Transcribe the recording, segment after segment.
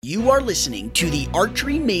You are listening to the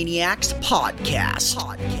Archery Maniacs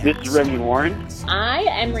podcast. This is Remy Warren. I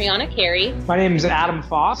am Rihanna Carey. My name is Adam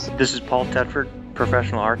Foss. This is Paul Tedford,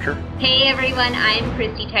 professional archer. Hey everyone, I'm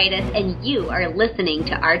Christy Titus, and you are listening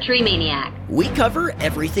to Archery Maniac. We cover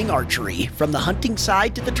everything archery, from the hunting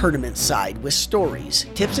side to the tournament side, with stories,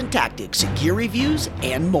 tips and tactics, gear reviews,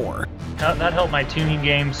 and more. That helped my tuning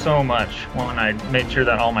game so much when I made sure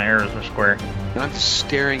that all my arrows were square. I'm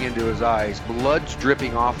staring into his eyes. Blood's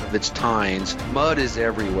dripping off of its tines. Mud is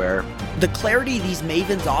everywhere. The clarity these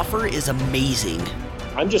mavens offer is amazing.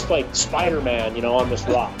 I'm just like Spider-Man, on this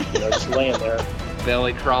rock, just laying there.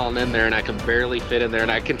 Belly crawling in there, and I can barely fit in there,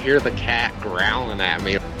 and I can hear the cat growling at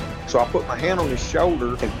me. So I put my hand on his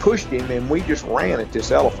shoulder and pushed him, and we just ran at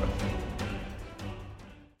this elephant.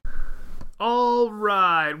 All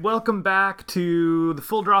right, welcome back to the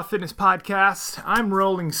Full Draw Fitness Podcast. I'm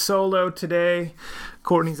rolling solo today.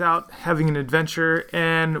 Courtney's out having an adventure,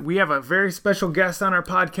 and we have a very special guest on our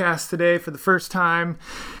podcast today for the first time.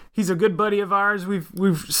 He's a good buddy of ours. We've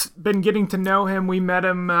been getting to know him. We met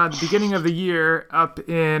him the beginning of the year up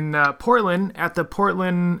in Portland at the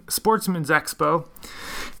Portland Sportsman's Expo.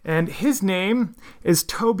 And his name is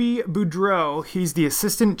Toby Boudreau. He's the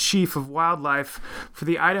Assistant Chief of Wildlife for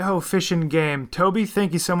the Idaho Fish and Game. Toby,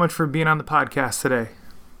 thank you so much for being on the podcast today.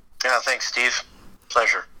 Yeah, thanks, Steve.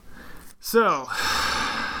 Pleasure. So,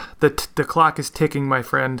 the clock is ticking, my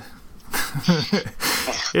friend.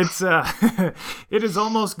 It is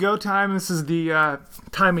almost go time. This is the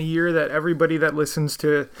time of year that everybody that listens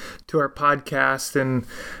to our podcast, and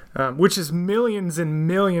which is millions and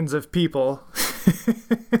millions of people,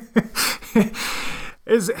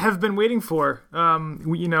 have been waiting for.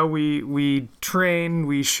 We train,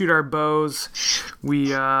 we shoot our bows, we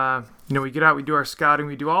get out, we do our scouting,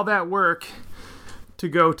 we do all that work to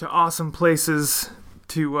go to awesome places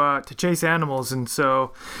to chase animals. And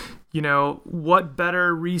so, what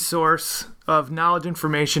better resource of knowledge,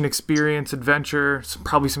 information, experience, adventure,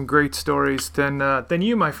 probably some great stories than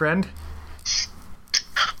you, my friend.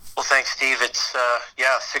 Well, thanks, Steve. It's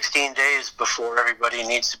 16 days before everybody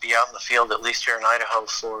needs to be out in the field, at least here in Idaho,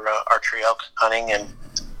 for archery elk hunting, and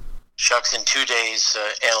shucks, in 2 days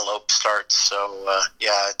antelope starts. So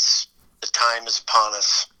the time is upon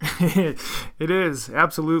us. It is,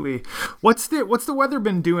 absolutely. What's the weather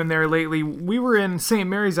been doing there lately? We were in St.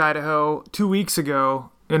 Mary's, Idaho 2 weeks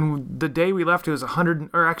ago, and the day we left it was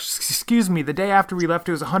the day after we left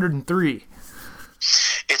it was 103.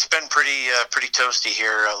 It's been pretty toasty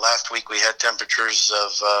here. Last week we had temperatures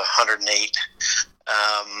of 108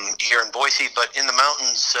 here in Boise, but in the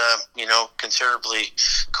mountains, considerably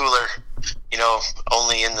cooler.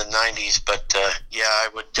 Only in the 90s, but I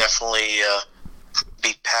would definitely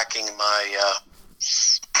be packing my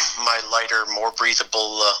lighter, more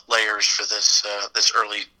breathable layers for this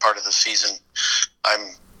early part of the season.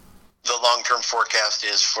 The long-term forecast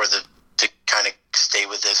is to kind of stay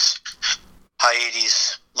with this high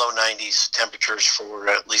 80s, low 90s temperatures for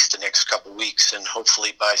at least the next couple weeks, and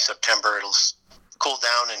hopefully by September it'll cool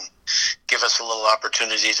down and give us a little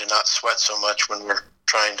opportunity to not sweat so much when we're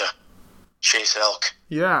trying to chase elk.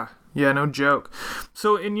 Yeah, no joke.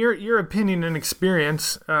 So in your opinion and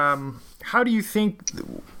experience, how do you think,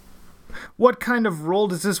 what kind of role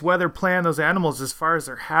does this weather play on those animals as far as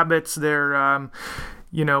their habits, their,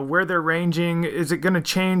 where they're ranging? Is it going to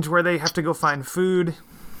change where they have to go find food?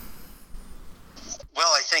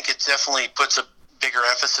 Well, I think it definitely puts a bigger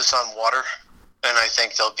emphasis on water, and I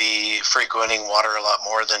think they'll be frequenting water a lot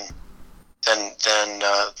more than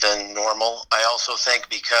normal. I also think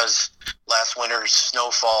because last winter's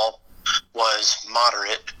snowfall was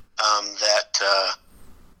moderate, that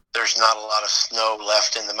there's not a lot of snow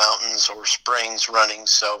left in the mountains or springs running.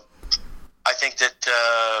 So I think that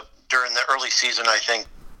during the early season, I think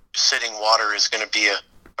sitting water is going to be a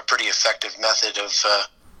pretty effective method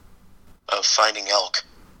of finding elk.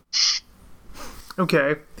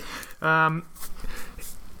 Okay.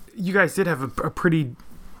 You guys did have a pretty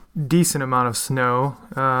decent amount of snow.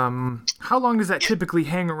 How long does that typically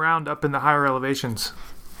hang around up in the higher elevations?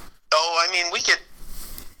 Oh, I mean, we get,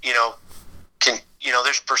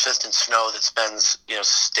 there's persistent snow that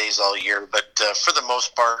stays all year, but for the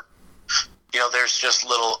most part, there's just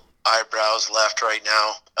little eyebrows left right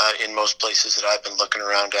now in most places that I've been looking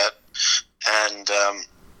around at. And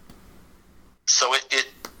so I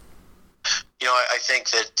think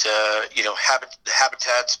that, the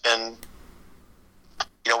habitat's been,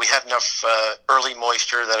 we had enough early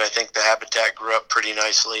moisture that I think the habitat grew up pretty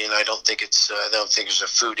nicely, and I don't think there's a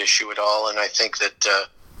food issue at all. And I think that,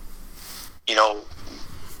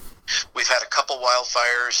 we've had a couple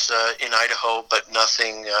wildfires in Idaho, but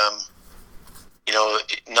nothing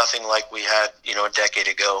nothing like we had, a decade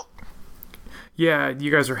ago. Yeah, you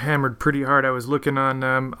guys are hammered pretty hard. I was looking on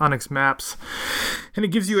Onyx Maps, and it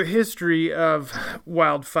gives you a history of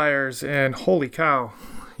wildfires, and holy cow.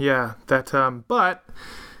 Yeah, that, but,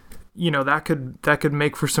 that could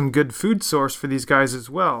make for some good food source for these guys as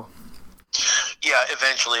well. Yeah,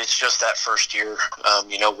 eventually it's just that first year,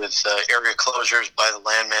 with area closures by the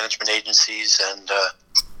land management agencies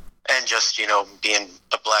and just, being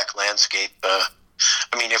a black landscape.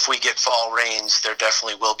 If we get fall rains, there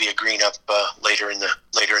definitely will be a green up later in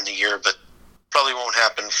the year, but probably won't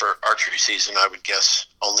happen for archery season, I would guess,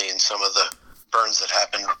 only in some of the burns that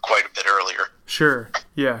happened quite a bit earlier. Sure.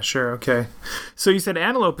 Yeah, sure. Okay. So you said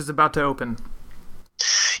Antelope is about to open.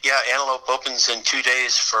 Yeah, Antelope opens in 2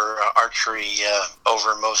 days for archery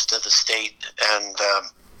over most of the state, and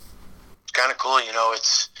it's kind of cool.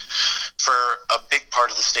 It's for a big part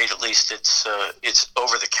of the state, at least. It's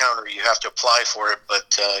over the counter. You have to apply for it,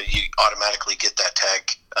 but you automatically get that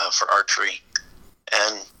tag for archery.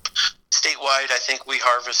 And statewide, I think we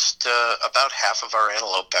harvest about half of our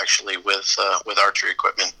antelope actually with archery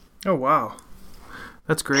equipment. Oh wow,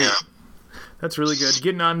 that's great. Yeah. That's really good.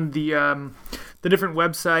 Getting on the different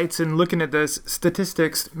websites and looking at the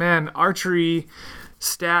statistics, man, archery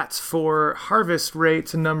stats for harvest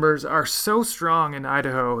rates and numbers are so strong in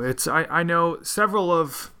Idaho. I know several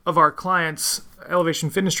of our clients,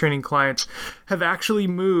 Elevation Fitness Training clients, have actually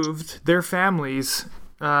moved their families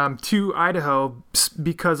to Idaho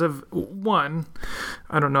because of, one,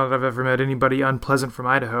 I don't know that I've ever met anybody unpleasant from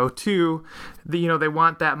Idaho. Two, they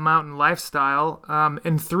want that mountain lifestyle.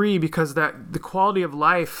 And three, because the quality of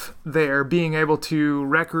life there, being able to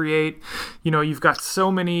recreate, you've got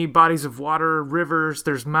so many bodies of water, rivers,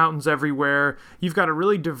 there's mountains everywhere. You've got a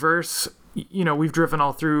really diverse, we've driven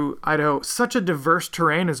all through Idaho, such a diverse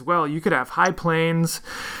terrain as well. You could have high plains,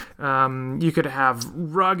 you could have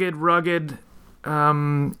rugged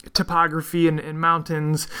topography and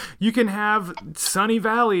mountains. You can have sunny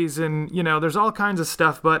valleys, and there's all kinds of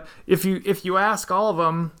stuff. But if you ask all of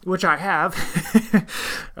them, which I have,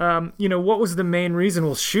 what was the main reason?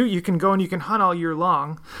 Well, shoot, you can go and you can hunt all year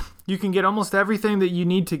long. You can get almost everything that you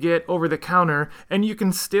need to get over the counter, and you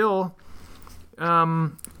can still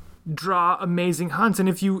draw amazing hunts. And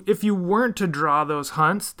if you weren't to draw those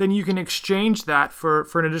hunts, then you can exchange that for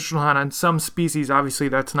an additional hunt on some species. Obviously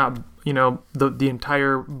that's not the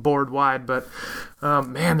entire board wide, but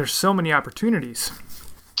man, there's so many opportunities.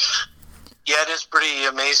 Yeah, it is pretty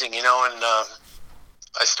amazing, and I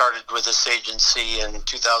started with this agency in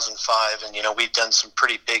 2005, and we've done some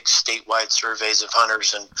pretty big statewide surveys of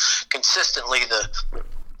hunters, and consistently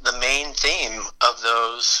the main theme of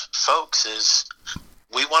those folks is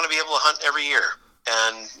we want to be able to hunt every year.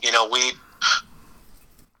 And, we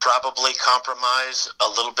probably compromise a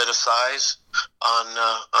little bit of size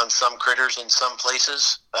on some critters in some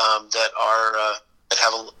places that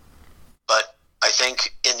but I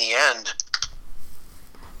think in the end,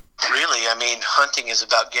 really, hunting is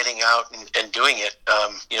about getting out and doing it.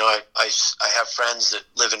 I have friends that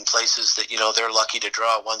live in places that, they're lucky to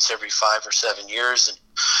draw once every 5 or 7 years. And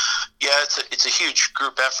yeah, it's a huge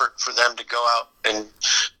group effort for them to go out and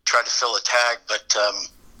try to fill a tag.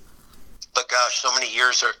 But gosh, so many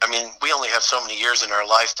years we only have so many years in our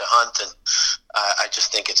life to hunt. And I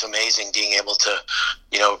just think it's amazing being able to,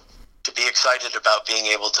 to be excited about being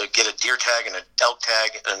able to get a deer tag and an elk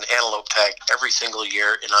tag and an antelope tag every single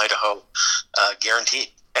year in Idaho, guaranteed,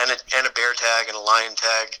 and a bear tag and a lion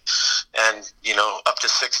tag, and up to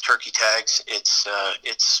 6 turkey tags.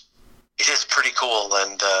 It is pretty cool,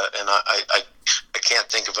 and I can't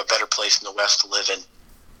think of a better place in the West to live in.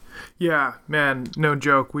 Yeah, man, no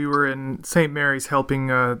joke. We were in St. Mary's helping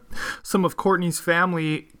some of Courtney's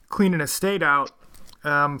family clean an estate out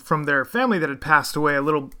from their family that had passed away a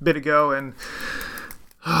little bit ago, and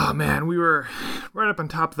oh man, we were right up on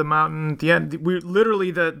top of the mountain. At the end, we were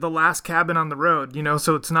literally the last cabin on the road,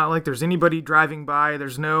 so it's not like there's anybody driving by.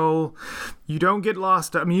 You don't get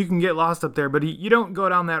lost. You can get lost up there, but you don't go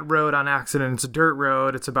down that road on accident. It's a dirt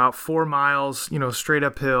road. It's about 4 miles, straight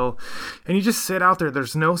uphill, and you just sit out there.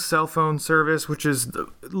 There's no cell phone service, which is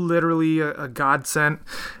literally a godsend.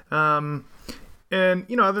 And,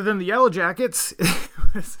 other than the Yellow Jackets,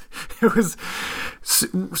 it was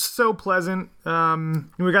so pleasant.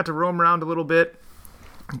 We got to roam around a little bit,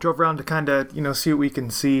 drove around to kind of, see what we can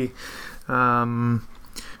see.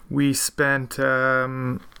 We spent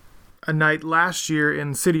a night last year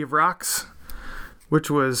in City of Rocks, which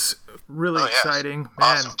was really exciting.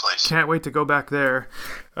 Man, awesome place. Can't wait to go back there.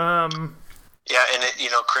 Yeah, and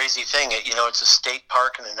crazy thing, it's a state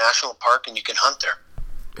park and a national park, and you can hunt there.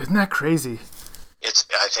 Isn't that crazy?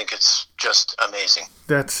 I think it's just amazing.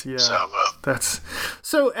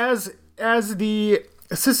 So as the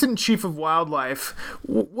Assistant Chief of Wildlife,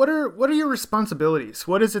 what are your responsibilities?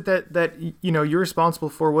 What is it that you're responsible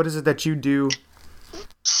for? What is it that you do?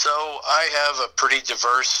 So I have a pretty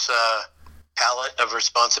diverse palette of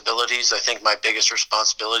responsibilities. I think my biggest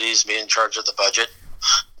responsibility is being in charge of the budget,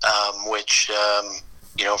 which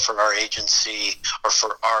for our agency, or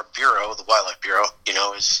for our bureau, the Wildlife Bureau,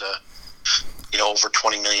 is over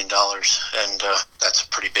 $20 million, and that's a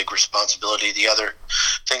pretty big responsibility. The other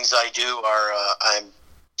things I do are I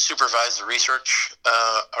supervise the research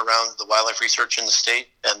around the wildlife research in the state,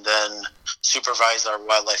 and then supervise our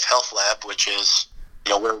wildlife health lab, which is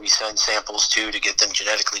where we send samples to get them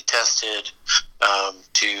genetically tested,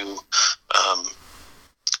 to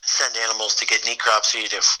send animals to get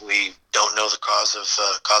necropsied if we don't know the cause of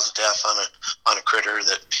death on a critter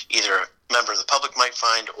that either a member of the public might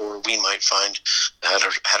find or we might find that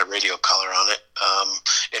had a radio collar on it.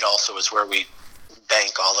 It also is where we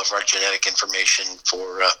bank all of our genetic information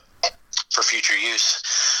for future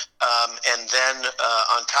use. And then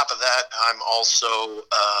on top of that, I'm also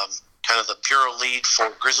kind of the bureau lead for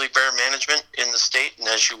grizzly bear management in the state. And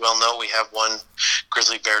as you well know, we have one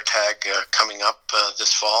grizzly bear tag coming up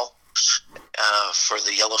this fall for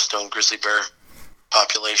the Yellowstone grizzly bear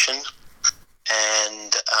population.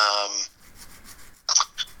 And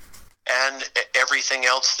everything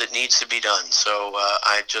else that needs to be done. So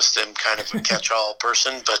I just am kind of a catch-all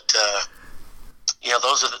person, but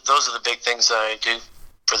those are the big things that I do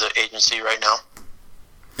for the agency right now.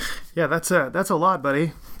 Yeah, that's a lot,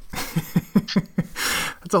 buddy.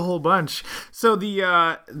 That's a whole bunch. So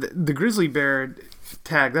the grizzly bear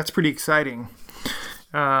tag, that's pretty exciting.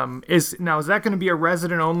 Is that going to be a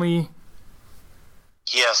resident only?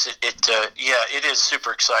 Yes, it is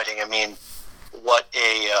super exciting. I mean, what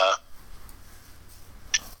a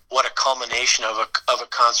culmination of a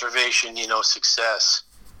conservation, success.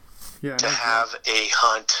 Yeah, to have a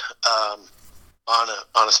hunt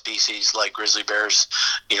on a species like grizzly bears,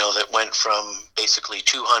 that went from basically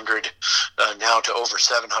 200 now to over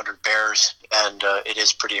 700 bears, and it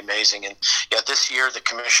is pretty amazing. And this year the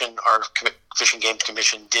commission, our Fish and Game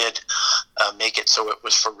Commission, did make it so it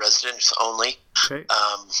was for residents only. Okay.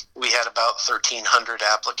 We had about 1,300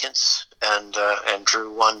 applicants and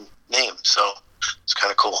drew one name, so it's kind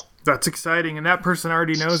of cool. That's exciting. And that person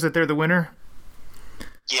already knows that they're the winner?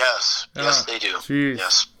 Yes, they do. Geez.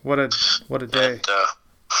 Yes. What a day. And,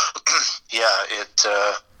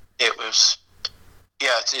 it was.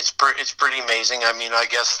 Yeah, it's pretty amazing. I mean, I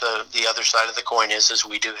guess the other side of the coin is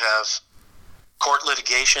we do have court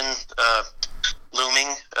litigation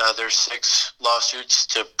looming. There's 6 lawsuits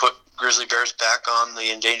to put grizzly bears back on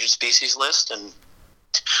the endangered species list, and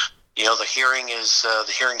the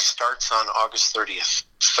hearing starts on August 30th,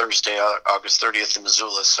 Thursday, August 30th in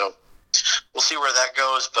Missoula. So we'll see where that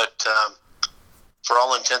goes, but for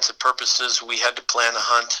all intents and purposes, we had to plan a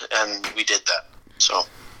hunt, and we did that. So,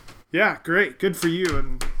 yeah, great, good for you.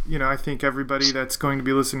 And I think everybody that's going to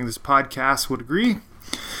be listening to this podcast would agree.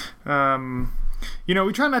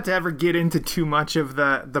 We try not to ever get into too much of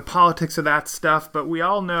the politics of that stuff, but we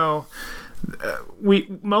all know.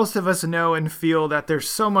 Most of us know and feel that there's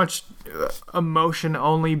so much emotion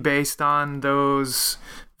only based on those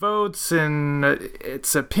votes and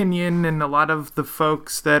its opinion, and a lot of the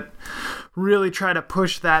folks that really try to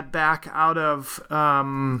push that back out of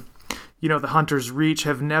the hunter's reach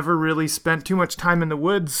have never really spent too much time in the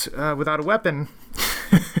woods without a weapon.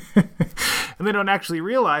 And they don't actually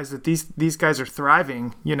realize that these guys are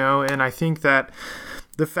thriving, and I think that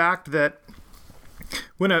the fact that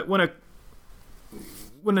when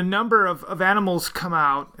a number of animals come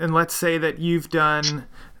out, and let's say that you've done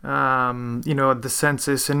the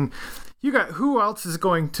census, and you got, who else is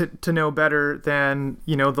going to know better than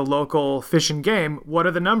the local Fish and Game? What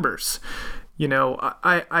are the numbers?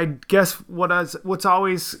 I guess what's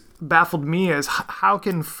always baffled me is how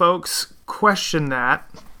can folks question that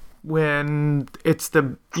when it's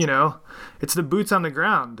the boots on the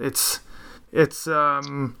ground. It's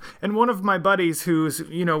and one of my buddies who's,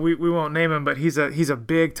 we won't name him, but he's a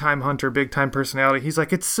big time hunter, big time personality. He's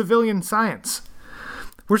like, it's civilian science.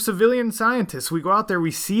 We're civilian scientists. We go out there,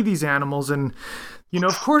 we see these animals, and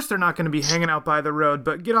of course they're not going to be hanging out by the road,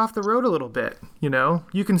 but get off the road a little bit.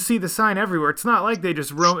 You can see the sign everywhere. It's not like they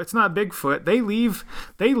just roam. It's not Bigfoot. They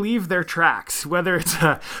leave their tracks, whether it's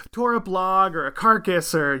a tore up log or a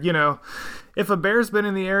carcass, or if a bear's been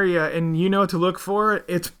in the area and to look for it,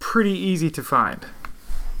 it's pretty easy to find.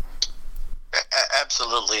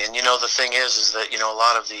 Absolutely. And the thing is that a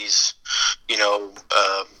lot of these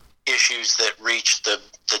issues that reach the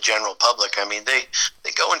general public, I mean, they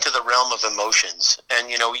go into the realm of emotions, and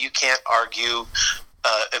you can't argue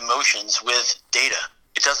emotions with data.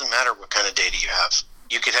 It doesn't matter what kind of data you have.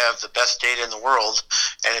 You could have the best data in the world,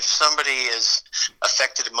 and if somebody is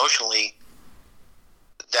affected emotionally,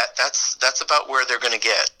 that's about where they're going to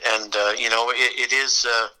get. And it is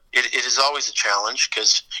always a challenge,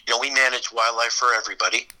 because we manage wildlife for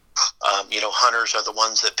everybody. Hunters are the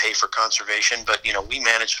ones that pay for conservation, but we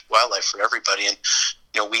manage wildlife for everybody, and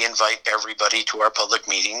we invite everybody to our public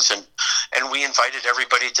meetings, and we invited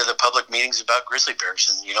everybody to the public meetings about grizzly bears,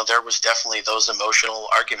 and there was definitely those emotional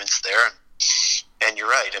arguments there, and you're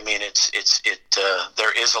right. I mean,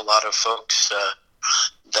 there is a lot of folks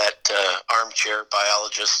that armchair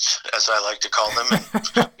biologists, as I like to call them, and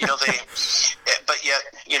but yet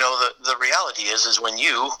the reality is when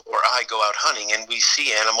you or I go out hunting and we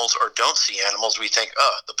see animals or don't see animals, we think,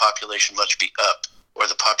 oh, the population must be up or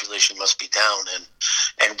the population must be down,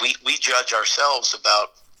 and we judge ourselves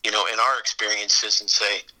about in our experiences and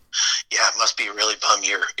say, yeah, it must be a really bum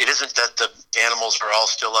year. It isn't that the animals are all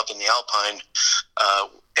still up in the alpine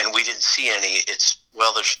and we didn't see any. It's,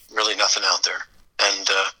 well, there's really nothing out there. And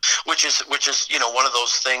which is one of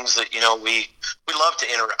those things that we love to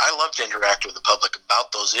I love to interact with the public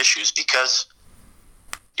about those issues, because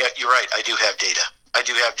yeah, you're right, I do have data. I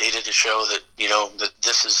do have data to show that that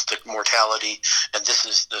this is the mortality, and this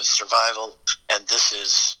is the survival, and this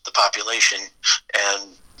is the population,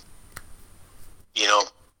 and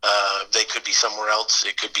they could be somewhere else.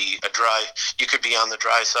 It could be you could be on the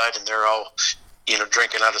dry side and they're all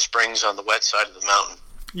drinking out of springs on the wet side of the mountain.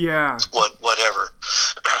 Yeah. Whatever.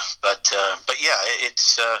 But yeah,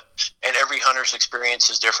 it's and every hunter's experience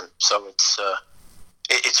is different. So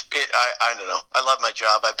I don't know. I love my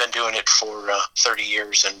job. I've been doing it for 30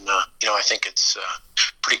 years, and I think it's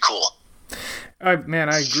pretty cool. I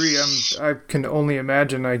agree. I can only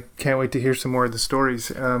imagine. I can't wait to hear some more of the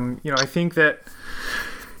stories. I think that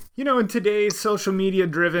in today's social media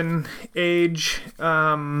driven age,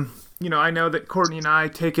 I know that Courtney and I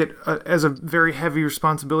take it as a very heavy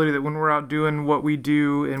responsibility that when we're out doing what we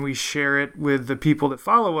do and we share it with the people that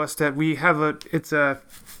follow us, that we have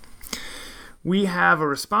a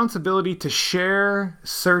responsibility to share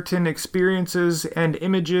certain experiences and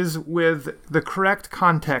images with the correct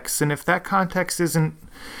context. And if that context isn't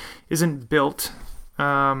built,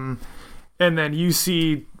 and then you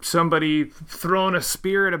see somebody throwing a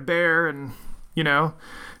spear at a bear and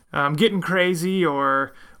getting crazy,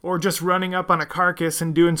 or just running up on a carcass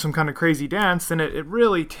and doing some kind of crazy dance, then it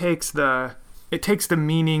really takes the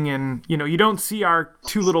meaning. And you don't see our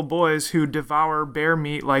two little boys who devour bear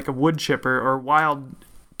meat like a wood chipper or wild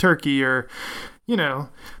turkey, or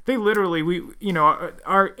they literally,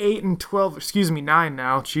 our 8 and 12, 9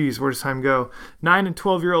 now, geez, where does time go? 9 and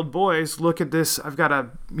 12-year-old boys look at this. I've got a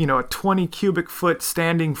 20 cubic foot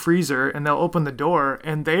standing freezer, and they'll open the door,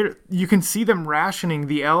 and you can see them rationing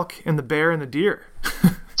the elk and the bear and the deer.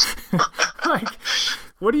 Like,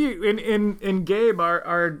 what do you, and Gabe,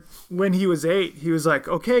 our when he was 8, he was like,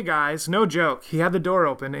 okay guys, no joke, he had the door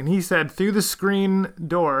open and he said through the screen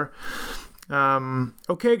door,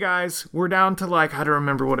 okay guys, we're down to I don't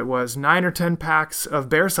remember what it was, 9 or 10 packs of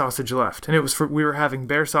bear sausage left, and it was we were having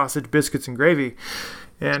bear sausage, biscuits, and gravy.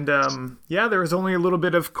 And there was only a little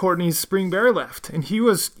bit of Courtney's spring bear left, and he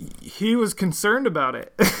was concerned about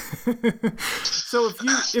it. So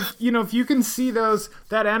if you can see that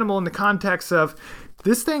animal in the context of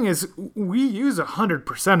this thing is, we use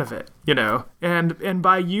 100% of it, and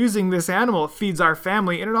by using this animal, it feeds our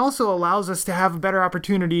family, and it also allows us to have a better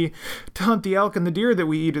opportunity to hunt the elk and the deer that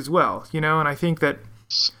we eat as well, and I think that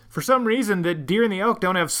for some reason that deer and the elk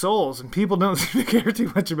don't have souls, and people don't seem to care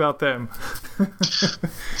too much about them. Yeah,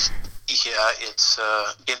 it's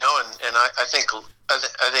and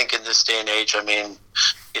I think in this day and age, I mean,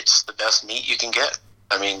 it's the best meat you can get.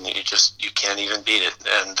 I mean, you can't even beat it.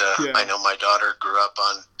 And yeah. I know my daughter grew up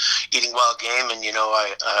on eating wild game, and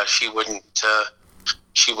she wouldn't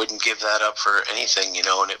give that up for anything, and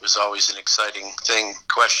it was always an exciting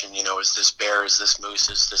question, is this bear, is this moose,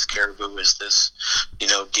 is this caribou, is this,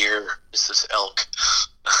 deer, is this elk?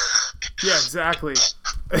 Yeah, exactly.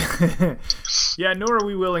 Yeah, nor are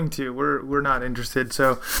we willing to. We're not interested.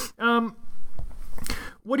 So,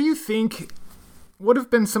 what do you think, what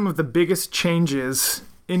have been some of the biggest changes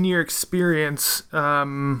in your experience,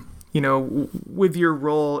 with your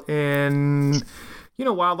role in,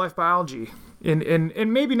 wildlife biology?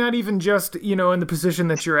 And maybe not even just, in the position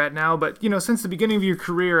that you're at now, but, since the beginning of your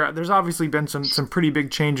career, there's obviously been some pretty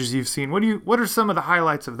big changes you've seen. What are some of the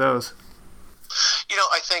highlights of those?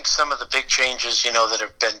 I think some of the big changes, that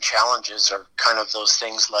have been challenges are kind of those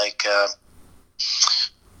things like,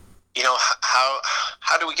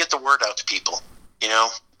 how do we get the word out to people?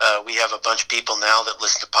 We have a bunch of people now that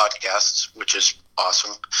listen to podcasts, which is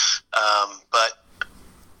awesome. But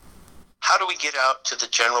how do we get out to the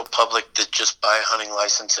general public that just buy a hunting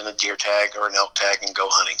license and a deer tag or an elk tag and go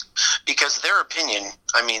hunting? Because their opinion,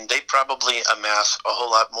 they probably amass a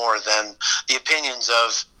whole lot more than the opinions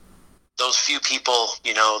of those few people,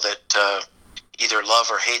 that either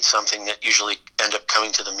love or hate something that usually end up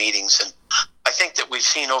coming to the meetings. And I think that we've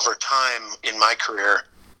seen over time in my career,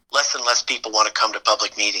 less and less people want to come to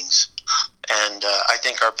public meetings. And I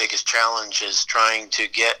think our biggest challenge is trying to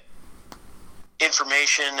get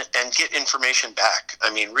information and get information back.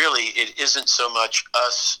 Really, it isn't so much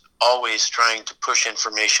us always trying to push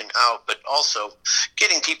information out, but also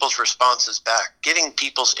getting people's responses back, getting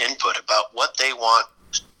people's input about what they want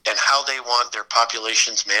and how they want their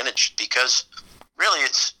populations managed, because really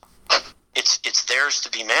it's theirs to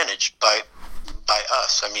be managed by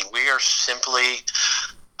us. We are simply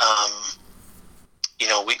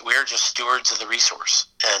we are just stewards of the resource,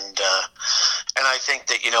 and I think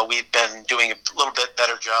that we've been doing a little bit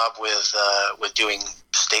better job with doing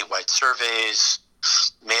statewide surveys,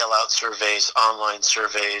 mail out surveys, online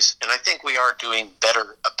surveys, and I think we are doing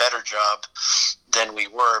a better job than we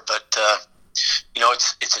were. But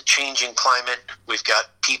it's a changing climate. We've got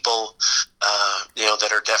people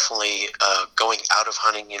that are definitely going out of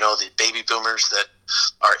hunting. The baby boomers that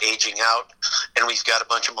are aging out, and we've got a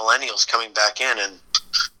bunch of millennials coming back in, and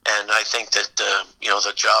I think that the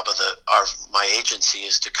job of my agency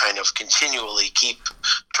is to kind of continually keep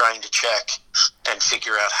trying to check and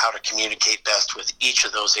figure out how to communicate best with each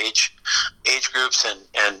of those age groups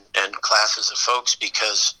and classes of folks,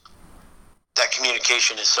 because that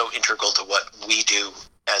communication is so integral to what we do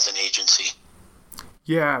as an agency.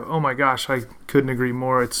 Yeah. Oh my gosh, I couldn't agree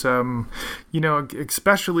more. It's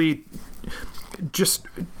especially just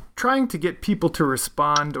trying to get people to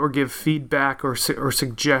respond or give feedback or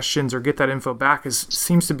suggestions or get that info back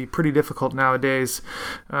seems to be pretty difficult nowadays.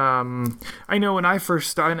 I know when I first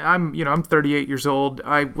started, I'm 38 years old.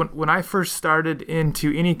 When I first started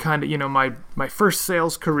into any kind of, my first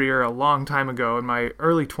sales career a long time ago in my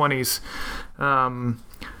early 20s,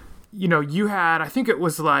 you had, I think it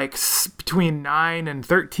was like between 9 and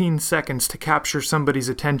 13 seconds to capture somebody's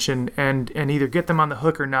attention and either get them on the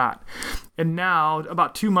hook or not. And now,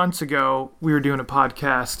 about 2 months ago, we were doing a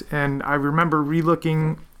podcast, and I remember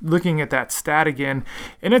looking at that stat again,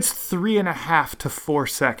 and it's 3.5 to 4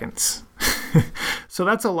 seconds. So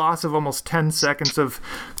that's a loss of almost 10 seconds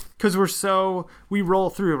because we roll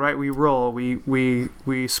through, right? We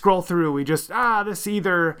scroll through. We just, this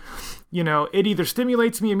either, it either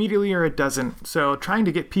stimulates me immediately or it doesn't. So trying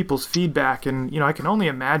to get people's feedback, and, I can only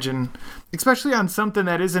imagine, especially on something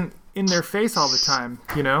that isn't in their face all the time,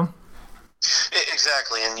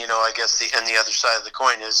 Exactly. And, I guess the other side of the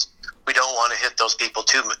coin is we don't want to hit those people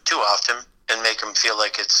too often and make them feel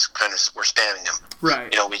like it's kind of, we're spamming them.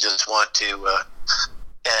 Right. We just want to,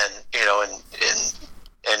 and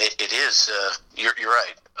it is, you're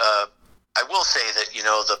right. I will say that,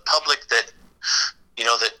 the public that,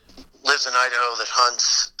 that lives in Idaho, that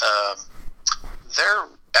hunts, they're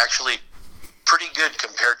actually pretty good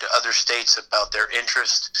compared to other states about their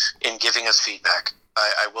interest in giving us feedback.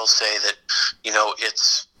 I will say that,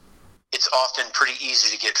 it's often pretty easy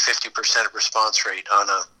to get 50% response rate on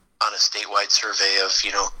a statewide survey of,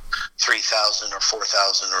 3,000 or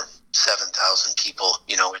 4,000 or 7,000 people.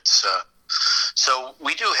 It's, so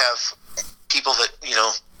we do have people that,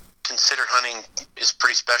 consider hunting is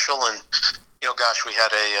pretty special. And, we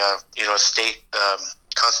had a state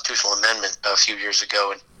constitutional amendment a few years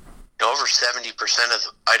ago, and over 70%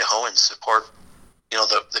 of Idahoans support,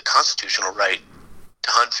 the constitutional right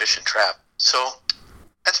to hunt, fish, and trap. So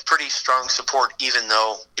that's pretty strong support, even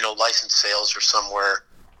though, license sales are somewhere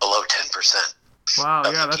below 10%. Wow,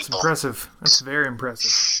 yeah, that's people. Impressive. That's very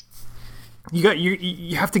impressive.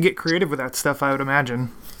 You have to get creative with that stuff, I would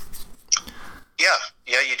imagine. Yeah,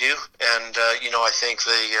 you do. And, I think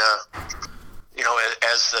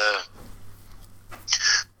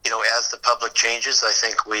as the public changes, I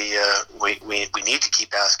think we need to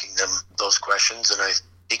keep asking them those questions. And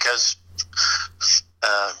because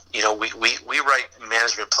we write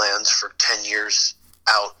management plans for 10 years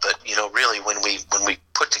out, but really when we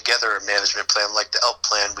put together a management plan like the elk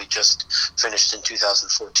plan we just finished in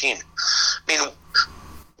 2014,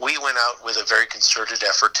 we went out with a very concerted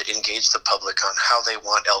effort to engage the public on how they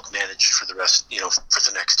want elk managed for the rest, for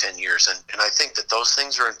the next 10 years. And I think that those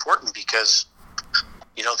things are important because,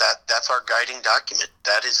 that's our guiding document.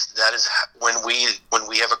 That is when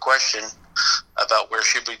we have a question about where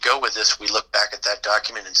should we go with this, we look back at that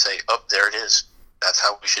document and say, oh, there it is. That's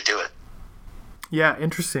how we should do it. Yeah,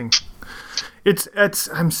 interesting.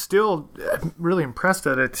 I'm still really impressed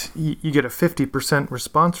that you get a 50%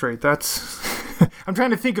 response rate. That's I'm trying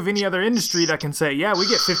to think of any other industry that can say, yeah, we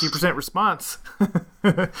get 50% response.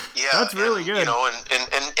 Yeah, that's really good.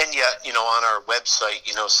 And yet, on our website,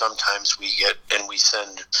 sometimes we get and we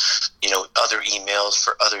send, other emails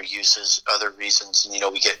for other uses, other reasons, and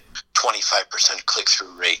we get 25%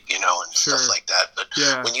 click-through rate, and Sure. stuff like that. But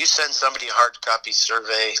yeah. When you send somebody a hard copy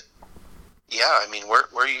survey, yeah,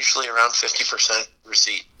 we're usually around 50%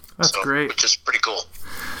 receipt. That's great. Which is pretty cool.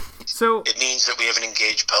 So it means that we have an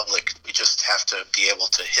engaged public. We just have to be able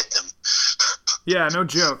to hit them. Yeah, no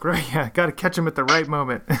joke, right? Yeah, got to catch them at the right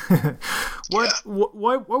moment. What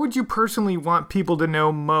would you personally want people to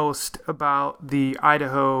know most about the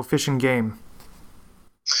Idaho Fish and Game?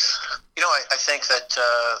 I think that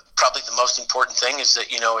probably the most important thing is that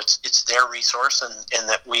it's their resource, and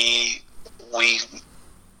that we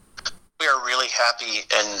are really happy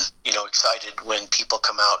and excited when people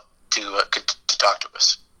come out to talk to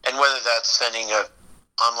us, and whether that's sending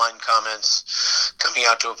online comments, coming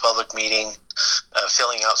out to a public meeting,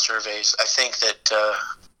 filling out surveys. I think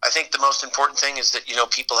the most important thing is that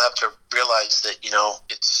people have to realize that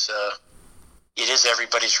it is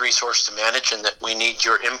everybody's resource to manage, and that we need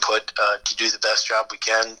your input to do the best job we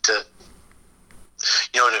can to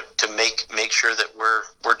make sure that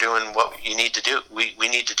we're doing what you need to do. We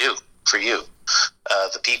need to do for you,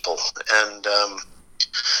 the people, and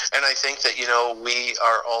I think that we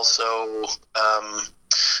are also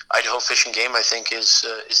Idaho Fish and Game. I think is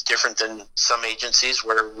different than some agencies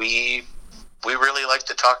where we really like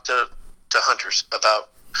to talk to hunters about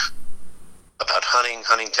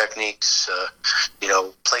hunting techniques,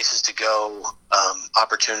 places to go,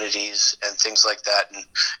 opportunities, and things like that.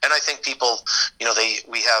 And I think people,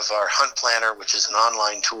 we have our Hunt Planner, which is an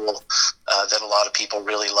online tool that a lot of people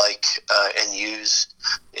really like and use.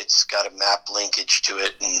 It's got a map linkage to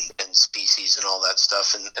it and species and all that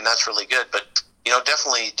stuff, and that's really good. But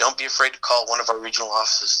definitely don't be afraid to call one of our regional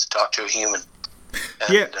offices to talk to a human.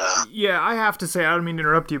 And, I have to say, I don't mean to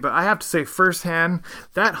interrupt you, but I have to say firsthand,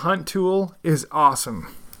 that hunt tool is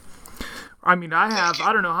awesome. I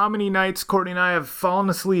don't know how many nights Courtney and I have fallen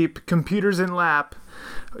asleep, computers in lap,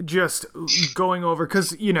 just going over,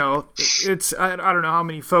 because, it's, I don't know how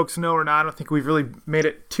many folks know or not. I don't think we've really made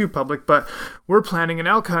it too public, but we're planning an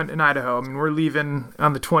elk hunt in Idaho. We're leaving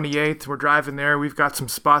on the 28th. We're driving there. We've got some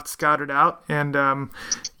spots scouted out, and,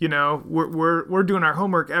 we're doing our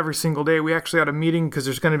homework every single day. We actually had a meeting because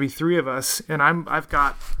there's going to be 3 of us, and I've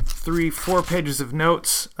got 3-4 pages of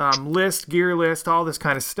notes, gear list, all this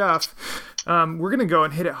kind of stuff. We're going to go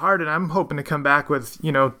and hit it hard, and I'm hoping to come back with,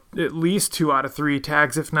 at least 2 out of 3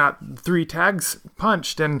 tags, if not 3 tags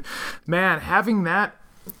punched. And man, having that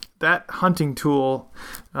hunting tool,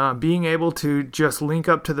 being able to just link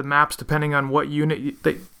up to the maps depending on what unit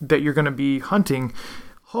that you're going to be hunting,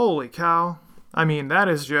 holy cow. That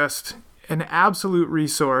is just an absolute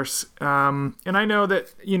resource. And I know that,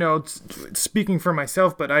 speaking for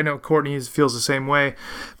myself, but I know Courtney feels the same way.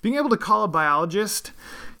 Being able to call a biologist,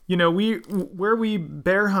 where we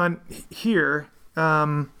bear hunt here,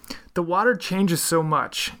 the water changes so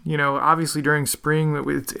much. Obviously during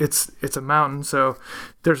spring, it's a mountain, so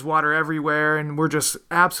there's water everywhere, and we're just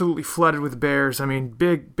absolutely flooded with bears.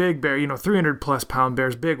 Big bear, 300+ pound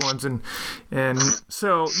bears, big ones, and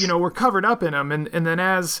so we're covered up in them, and then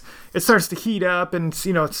as it starts to heat up, and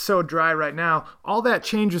it's so dry right now, all that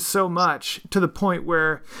changes so much to the point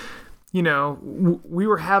where we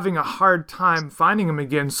were having a hard time finding them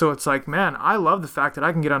again. So it's like, man, I love the fact that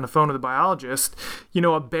I can get on the phone with a biologist,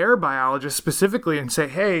 a bear biologist specifically, and say,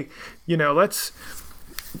 hey,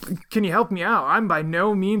 can you help me out? I'm by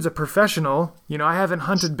no means a professional. I haven't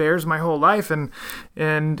hunted bears my whole life, and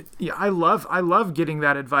I love getting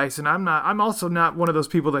that advice. And I'm also not one of those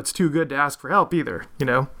people that's too good to ask for help either,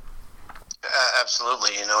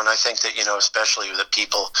 Absolutely, and I think that especially that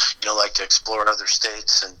people like to explore other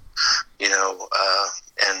states, and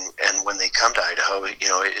and when they come to Idaho,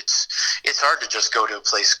 it's hard to just go to a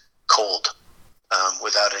place cold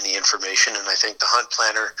without any information. And I think the Hunt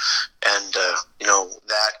Planner and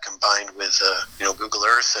that combined with Google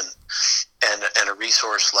Earth and a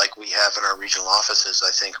resource like we have in our regional offices,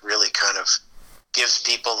 I think really kind of gives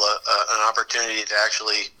people an opportunity to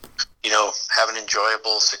actually have an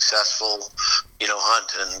enjoyable, successful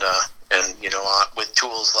hunt, and with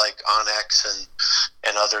tools like Onyx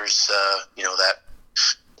and others,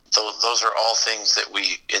 those are all things that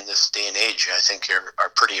we, in this day and age, I think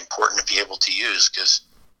are pretty important to be able to use, because,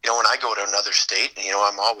 when I go to another state,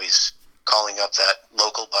 I'm always calling up that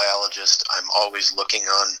local biologist. I'm always looking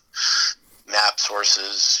on map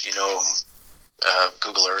sources,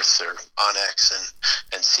 Google Earth or Onyx,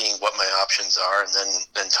 and seeing what my options are, and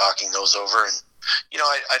then talking those over. And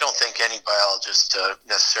I don't think any biologist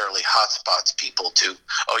necessarily hotspots people to,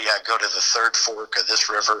 go to the third fork of this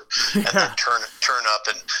river and then turn up,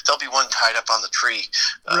 and there'll be one tied up on the tree.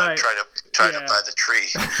 Right. Try to buy the tree.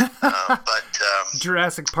 But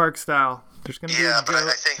Jurassic Park style. There's going to be but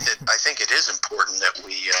I think it is important that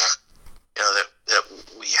we that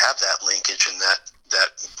we have that linkage and that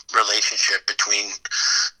relationship between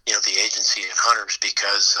the agency and hunters,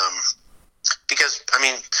 because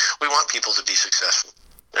we want people to be successful,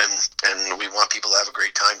 and we want people to have a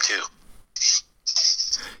great time too.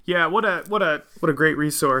 Yeah, what a great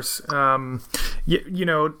resource.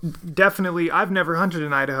 Definitely, I've never hunted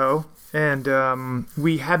in Idaho, and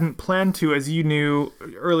we hadn't planned to, as you knew,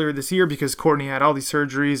 earlier this year, because Courtney had all these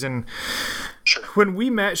surgeries. And sure. When we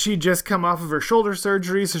met, she'd just come off of her shoulder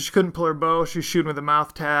surgery, so she couldn't pull her bow. She was shooting with a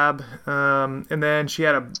mouth tab, and then she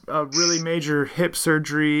had a really major hip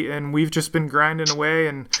surgery, and we've just been grinding away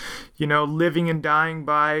and living and dying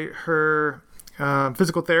by her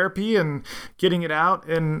physical therapy and getting it out.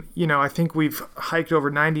 And I think we've hiked over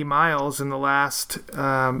 90 miles in the last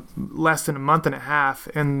less than a month and a half,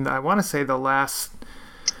 and I want to say the last,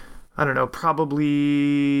 I don't know,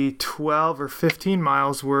 probably 12 or 15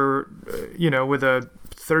 miles were with a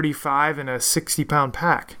 35 and a 60-pound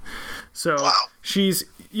pack. So wow. She's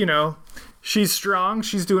she's strong,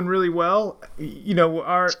 she's doing really well.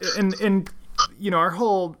 Our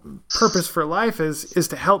whole purpose for life is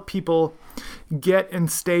to help people get and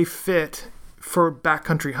stay fit for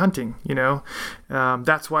backcountry hunting.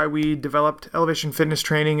 That's why we developed Elevation Fitness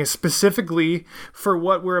Training, is specifically for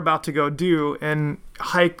what we're about to go do and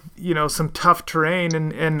hike, some tough terrain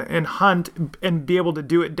and hunt and be able to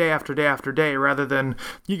do it day after day after day, rather than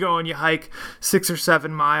you go and you hike 6 or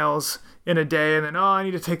 7 miles in a day and then, I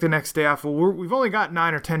need to take the next day off. Well, we've only got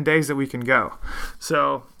 9 or 10 days that we can go.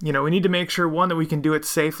 So, we need to make sure, one, that we can do it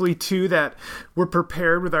safely, two, that we're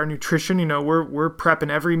prepared with our nutrition. We're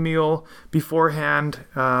prepping every meal beforehand.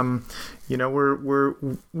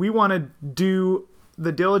 We want to do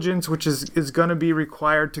the diligence, which is going to be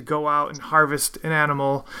required to go out and harvest an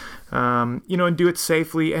animal, and do it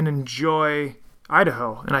safely and enjoy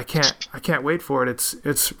Idaho. And I can't wait for it.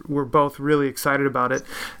 We're both really excited about it.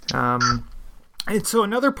 And so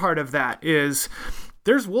another part of that is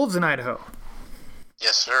there's wolves in Idaho.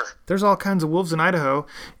 Yes, sir. There's all kinds of wolves in Idaho,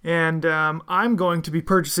 and I'm going to be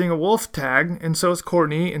purchasing a wolf tag, and so is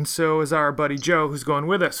Courtney, and so is our buddy Joe, who's going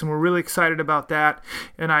with us, and we're really excited about that.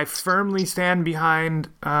 And I firmly stand behind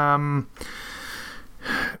managing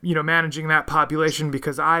that population,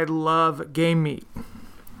 because I love game meat.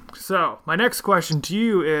 So my next question to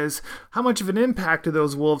you is, how much of an impact do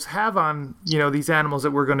those wolves have on, these animals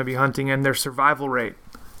that we're going to be hunting and their survival rate?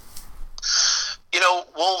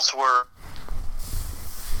 Wolves were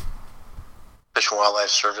Fish and Wildlife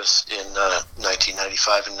Service in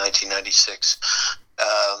 1995 and 1996.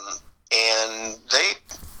 And they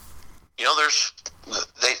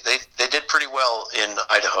did pretty well in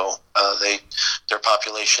Idaho. Their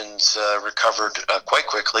populations recovered quite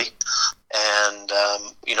quickly. And,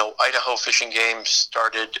 Idaho Fish and Game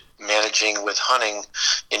started managing with hunting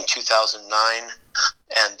in 2009.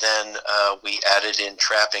 And then we added in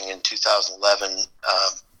trapping in 2011.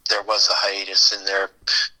 There was a hiatus in there.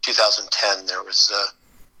 2010, there was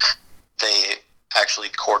they actually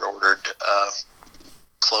court-ordered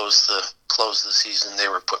close the season. They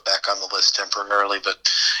were put back on the list temporarily. But,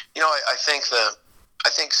 I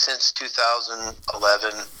think since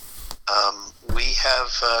 2011, we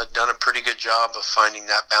have done a pretty good job of finding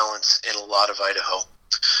that balance in a lot of Idaho.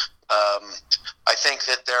 I think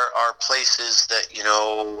that there are places that,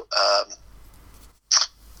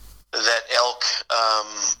 that elk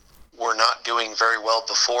were not doing very well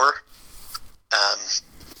before,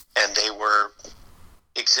 and they were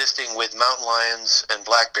existing with mountain lions and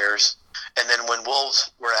black bears, and then when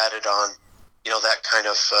wolves were added on, that kind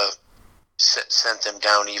of sent them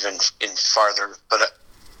down even in farther. But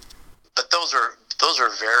those are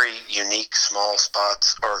very unique small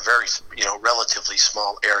spots, or very relatively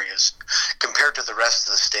small areas compared to the rest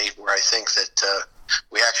of the state, where I think that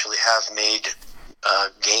we actually have made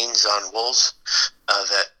gains on wolves.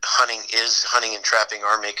 That hunting and trapping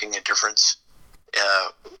are making a difference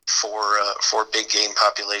for big game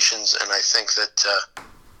populations, and I think that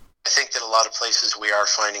a lot of places we are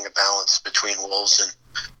finding a balance between wolves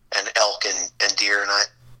and elk and deer, and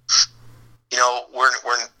we're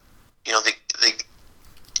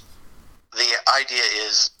the idea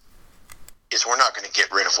is we're not going to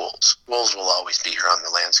get rid of wolves. Wolves will always be here on the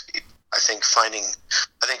landscape. I think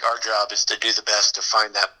our job is to do the best to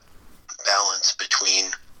find that balance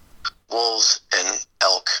between wolves and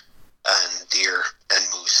elk and deer and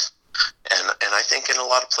moose. And I think in a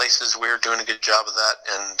lot of places we're doing a good job of that,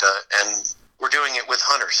 and we're doing it with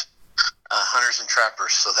hunters and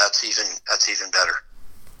trappers. So that's even better.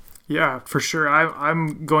 Yeah, for sure.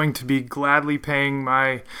 I'm going to be gladly paying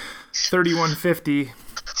my $31.50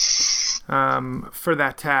 for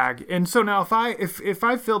that tag. And so now, if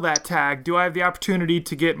I fill that tag, do I have the opportunity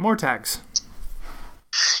to get more tags?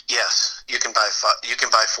 Yes, you can buy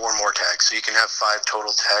 4 more tags, so you can have 5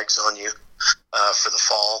 total tags on you for the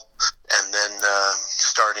fall, and then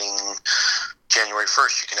starting January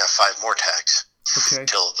 1st, you can have 5 more tags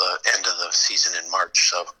till the end of the season in March.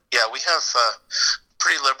 So yeah, we have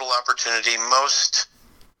pretty liberal opportunity. Most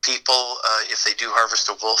people, if they do harvest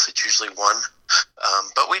a wolf, it's usually 1.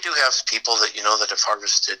 But we do have people that that have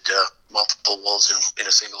harvested multiple wolves in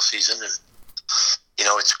a single season, and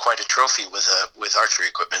it's quite a trophy with archery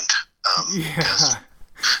equipment. Because,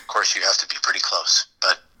 of course, you have to be pretty close.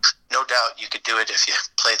 But no doubt you could do it if you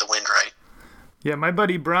play the wind right. Yeah, my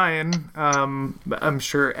buddy Brian, I'm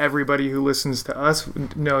sure everybody who listens to us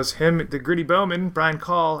knows him, the Gritty Bowman. Brian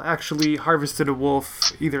Call actually harvested a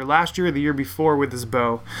wolf either last year or the year before with his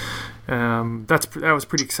bow. That was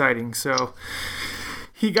pretty exciting. So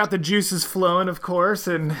he got the juices flowing, of course,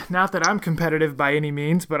 and not that I'm competitive by any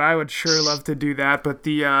means, but I would sure love to do that. But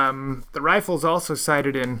the rifle's also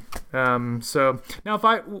sighted in. So now,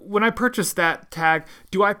 when I purchase that tag,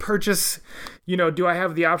 do I purchase? Do I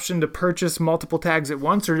have the option to purchase multiple tags at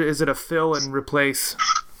once, or is it a fill and replace?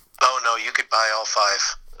 Oh no, you could buy all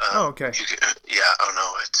 5. Okay.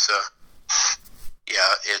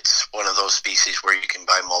 It's one of those species where you can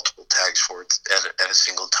buy multiple tags for it at a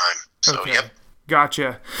single time. So okay. Yep.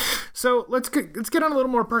 Gotcha. So let's get on a little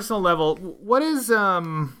more personal level. What's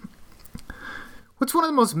one of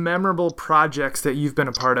the most memorable projects that you've been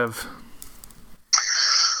a part of?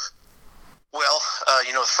 Well,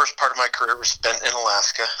 the first part of my career was spent in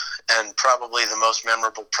Alaska, and probably the most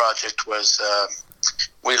memorable project was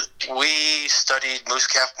we studied moose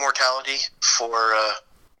calf mortality for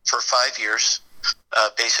 5 years,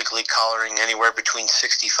 basically collaring anywhere between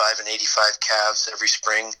 65 and 85 calves every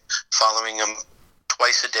spring, following them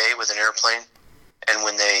twice a day with an airplane, and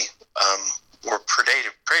when they were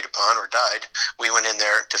preyed upon or died, we went in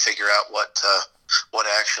there to figure out what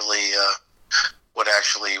actually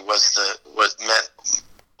was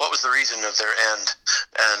the reason of their end,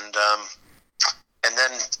 and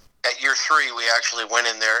then at year 3 we actually went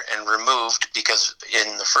in there and removed, because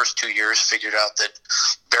in the first 2 years figured out that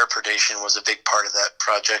bear predation was a big part of that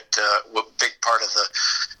project, big part of the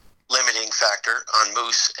limiting factor on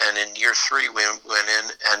moose. And in year 3 we went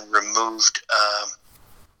in and removed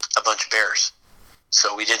a bunch of bears.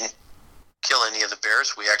 So we didn't kill any of the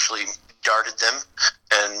bears. We actually darted them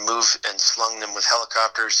and moved and slung them with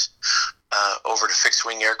helicopters over to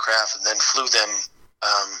fixed-wing aircraft, and then flew them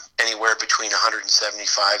anywhere between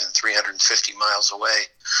 175 and 350 miles away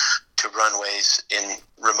to runways in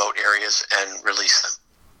remote areas and release them.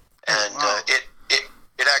 And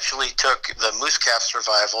it actually took the moose calf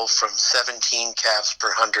survival from 17 calves per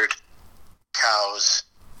 100 cows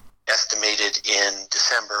estimated in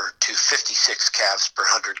December to 56 calves per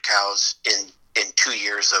 100 cows in 2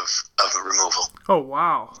 years of removal. Oh,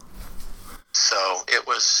 wow. So it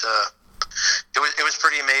was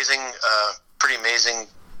pretty amazing. Pretty amazing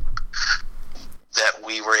that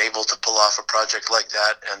we were able to pull off a project like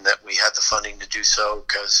that, and that we had the funding to do so,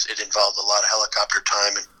 because it involved a lot of helicopter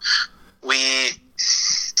time. And we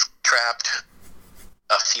trapped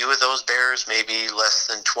a few of those bears, maybe less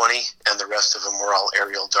than 20, and the rest of them were all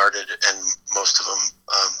aerial darted, and most of them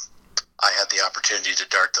I had the opportunity to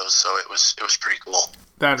dart those, so it was pretty cool.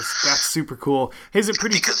 That's super cool. Is it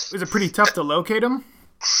pretty tough to locate them?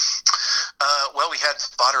 Well, we had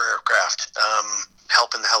spotter aircraft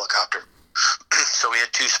helping the helicopter. So we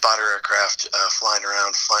had 2 spotter aircraft flying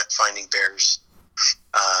around finding bears.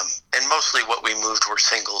 And mostly what we moved were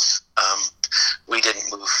singles. We didn't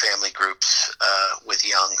move family groups with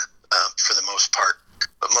young for the most part,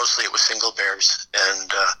 but mostly it was single bears.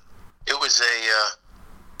 And it was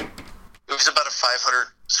about a 500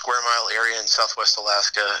 square mile area in southwest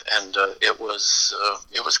Alaska, and it was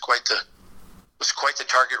quite the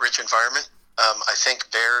target-rich environment. I think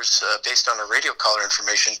bears, based on our radio collar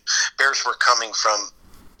information, bears were coming from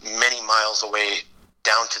many miles away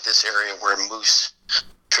down to this area where moose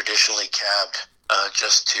traditionally calved,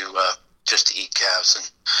 just to just to eat calves.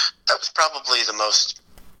 And that was probably the most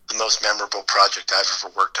memorable project I've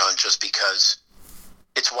ever worked on, just because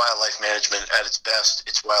it's wildlife management at its best.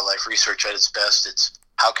 It's wildlife research at its best. It's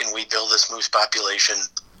how can we build this moose population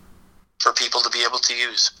for people to be able to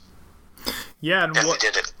use. Yeah, and we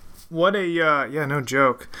did it. What a no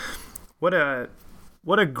joke. What a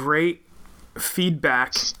great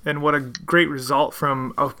feedback and what a great result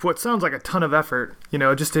from what sounds like a ton of effort.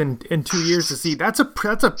 Just in 2 years to see that's a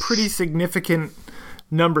pretty significant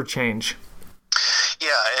number change.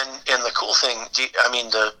 Yeah, and the cool thing, I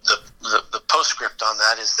mean, the postscript on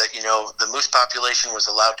that is that the moose population was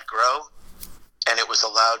allowed to grow, and it was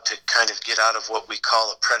allowed to kind of get out of what we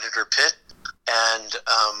call a predator pit, and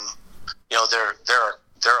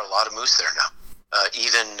there are a lot of moose there now.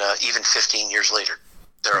 Even 15 years later,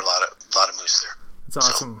 there are a lot of moose there. That's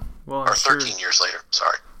awesome. So, well, or 13 years later.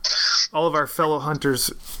 Sorry. All of our fellow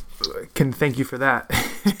hunters can thank you for that.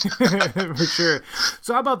 For sure.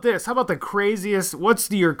 So how about this? How about the craziest?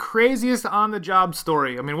 What's your craziest on the job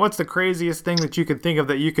story? I mean, what's the craziest thing that you can think of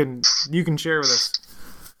that you can share with us?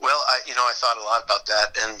 Well, I thought a lot about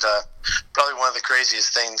that, and probably one of the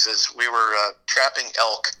craziest things is we were trapping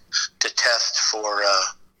elk to test for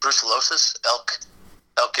brucellosis. Elk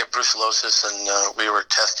get brucellosis, and we were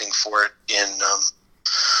testing for it in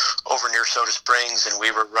over near Soda Springs, and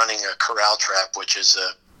we were running a corral trap, which is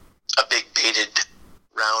a big baited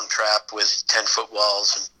round trap with 10-foot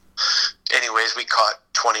walls. And anyways, we caught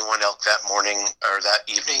 21 elk that morning or that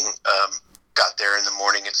evening. Got there in the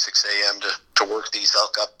morning at 6 a.m. to work these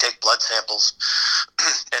elk up, take blood samples,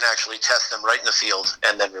 and actually test them right in the field,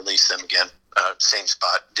 and then release them again. Same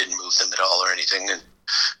spot, didn't move them at all or anything.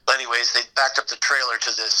 But anyways, they backed up the trailer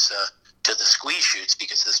to this to the squeeze chutes,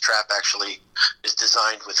 because this trap actually is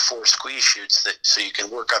designed with 4 squeeze chutes so you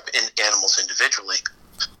can work up in animals individually.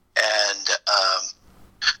 And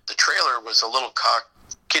the trailer was a little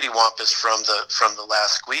kittywampus from the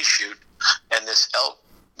last squeeze chute, and this elk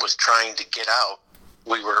was trying to get out.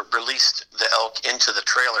 We released the elk into the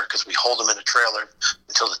trailer because we hold them in a trailer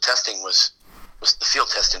until the field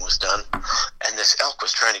testing was done, and this elk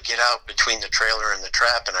was trying to get out between the trailer and the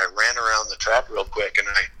trap, and I ran around the trap real quick, and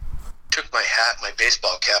I took my hat, my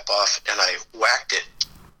baseball cap off, and I whacked it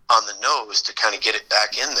on the nose to kind of get it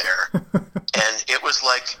back in there. And it was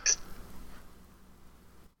like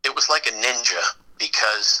a ninja,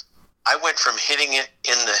 because I went from hitting it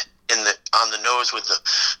on the nose with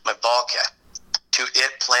my ball cap to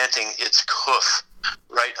it planting its hoof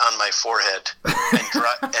right on my forehead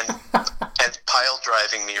and pile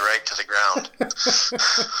driving me right to the ground.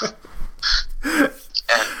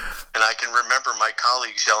 And I can remember my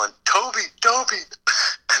colleagues yelling, "Toby, Toby!"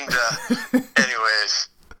 And anyways,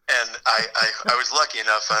 and I was lucky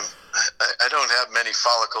enough. I don't have many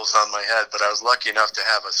follicles on my head, but I was lucky enough to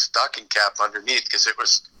have a stocking cap underneath, because it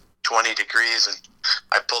was 20 degrees, and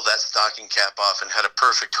I pulled that stocking cap off and had a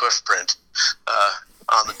perfect hoof print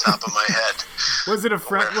on the top of my head. Was it a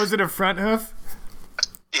front hoof?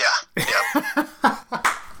 Yeah. It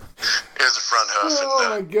was a front hoof. Oh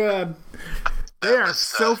my god. They are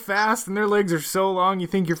so fast, and their legs are so long, you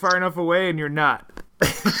think you're far enough away, and you're not.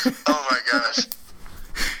 Oh my gosh.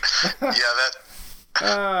 Yeah,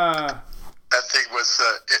 that thing was,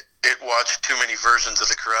 it watched too many versions of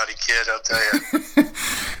the Karate Kid, I'll tell you.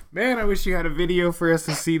 Man, I wish you had a video for us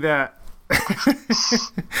to see that.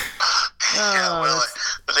 Yeah, well,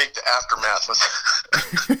 I think the aftermath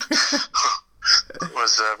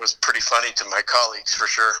was pretty funny to my colleagues, for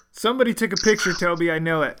sure. Somebody took a picture, Toby. I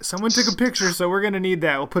know it. Someone took a picture, so we're gonna need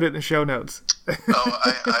that. We'll put it in the show notes. Oh,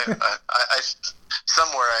 I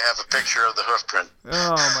somewhere I have a picture of the hoof print.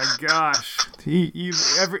 Oh my gosh!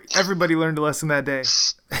 Everybody learned a lesson that day.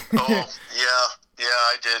 Oh yeah,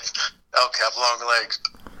 I did. Elk have long legs,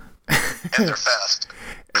 and they're fast.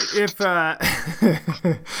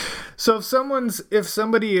 So if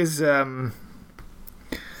somebody is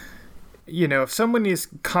if someone is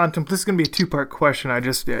this is going to be a 2-part question. I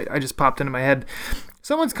just popped into my head.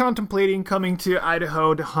 Someone's contemplating coming to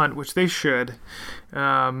Idaho to hunt, which they should.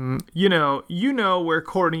 You know where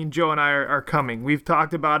Courtney, Joe, and I are coming. We've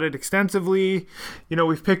talked about it extensively.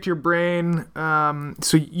 We've picked your brain.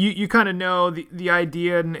 So you kind of know the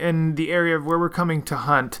idea and the area of where we're coming to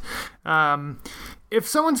hunt. If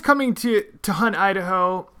someone's coming to hunt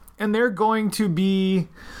Idaho and they're going to be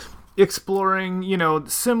exploring,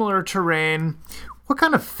 similar terrain, what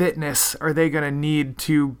kind of fitness are they going to need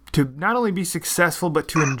to not only be successful, but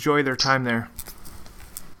to enjoy their time there?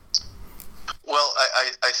 Well,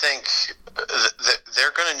 I think that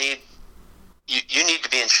they're going to need, you need to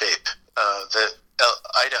be in shape. The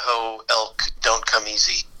Idaho elk don't come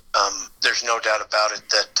easy. There's no doubt about it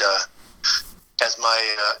that as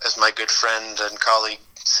my good friend and colleague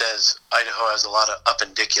says, Idaho has a lot of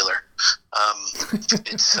up-and-dicular.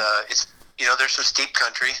 It's there's some steep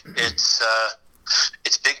country. It's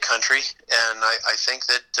big country, and I think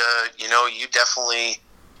that you definitely,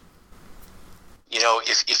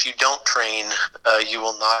 if you don't train, you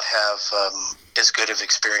will not have as good of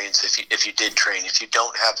experience if you did train. If you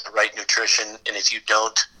don't have the right nutrition, and if you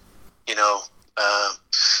don't,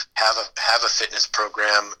 have a fitness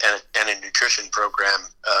program and a nutrition program,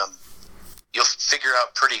 you'll figure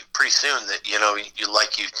out pretty soon that you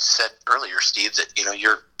like you said earlier, Steve, that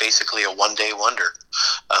you're basically a one-day wonder,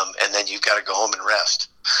 and then you've got to go home and rest.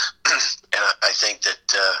 And I think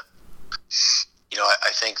that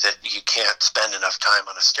I think that you can't spend enough time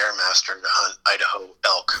on a Stairmaster to hunt Idaho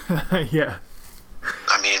elk. Yeah.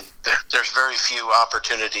 I mean, there's very few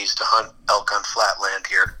opportunities to hunt elk on flat land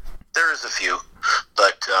here. There is a few,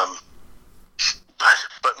 but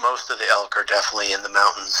most of the elk are definitely in the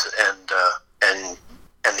mountains, and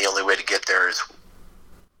the only way to get there is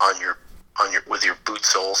on your with your boot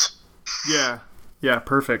soles. Yeah,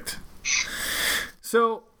 perfect.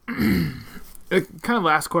 So, kind of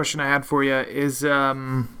last question I had for you is,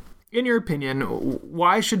 in your opinion,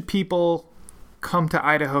 why should people come to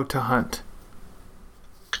Idaho to hunt?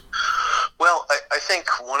 Well, I think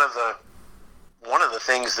one of the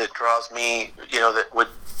things that draws me,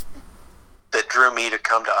 that drew me to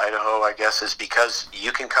come to Idaho, I guess, is because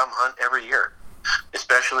you can come hunt every year,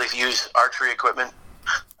 especially if you use archery equipment.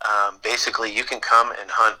 Basically, you can come and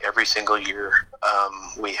hunt every single year.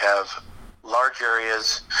 We have large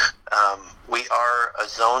areas. We are a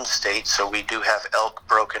zone state, so we do have elk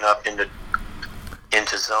broken up into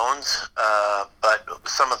zones, but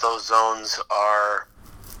some of those zones are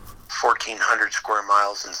 1,400 square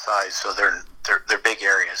miles in size, so they're big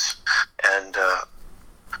areas. And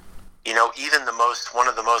even one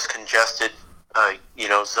of the most congested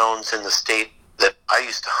zones in the state that I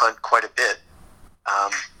used to hunt quite a bit,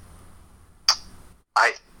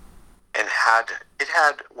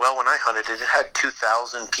 when I hunted it had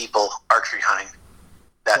 2,000 people archery hunting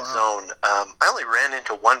that zone. I only ran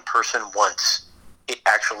into one person once,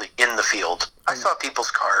 actually in the field. I saw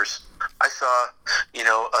people's cars. I saw,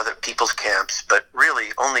 other people's camps, but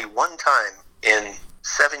really only one time in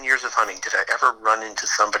 7 years of hunting did I ever run into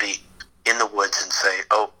somebody in the woods and say,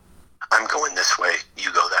 "Oh, I'm going this way,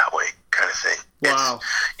 you go that way," kind of thing. Wow.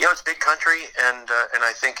 It's big country, and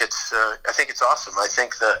I think it's awesome. I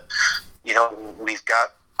think that we've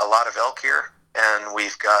got a lot of elk here, and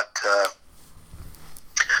we've got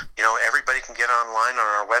everybody can get online on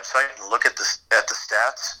our website and look at the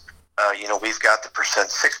stats. We've got the %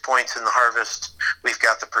 6 points in the harvest. We've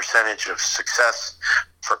got the percentage of success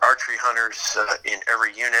for archery hunters in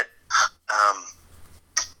every unit.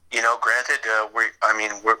 Granted, we're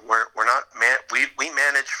not we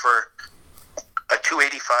manage for a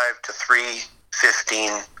 285 to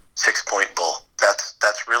 315 6-point bull.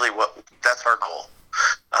 That's really that's our goal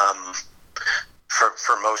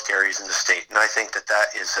for most areas in the state, and I think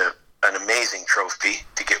that is an amazing trophy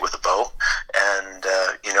to get with a bow. And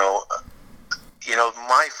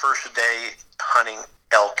my first day hunting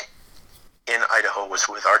elk in Idaho was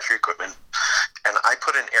with archery equipment, and I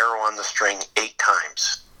put an arrow on the string 8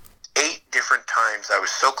 times. 8 different times. I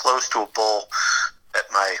was so close to a bull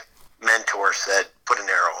that my mentor said, "Put an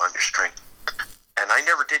arrow on your string." And I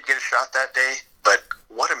never did get a shot that day, but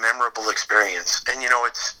what a memorable experience. And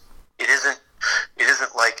it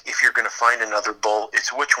isn't like if you're going to find another bull,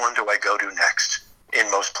 it's which one do I go to next in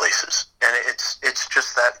most places. And it's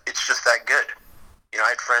just that good. I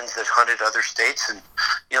had friends that hunted other states, and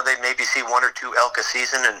they maybe see 1 or 2 elk a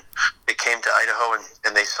season, and they came to Idaho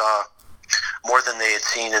and they saw more than they had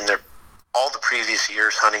seen in all the previous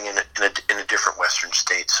years hunting in a different western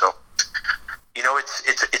state. So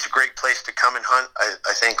it's a great place to come and hunt.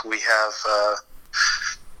 I think we have a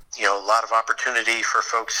lot of opportunity for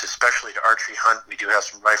folks, especially to archery hunt. We do have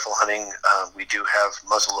some rifle hunting. We do have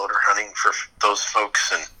muzzleloader hunting for those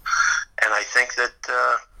folks, and I think that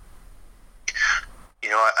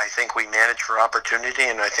I think we manage for opportunity,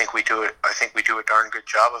 and I think we do it. I think we do a darn good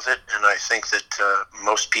job of it, and I think that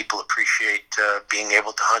most people appreciate being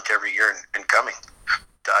able to hunt every year and coming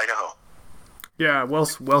to Idaho. Yeah,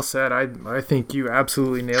 well said. I think you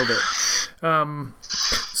absolutely nailed it.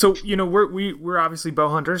 So we're obviously bow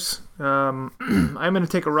hunters. I'm going to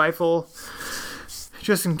take a rifle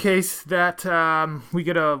just in case that we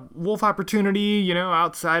get a wolf opportunity,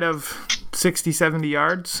 outside of 60, 70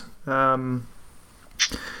 yards.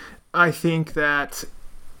 I think that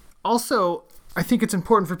also, I think it's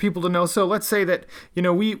important for people to know. So let's say that,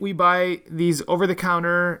 we buy these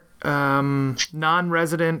over-the-counter,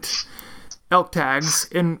 non-resident elk tags,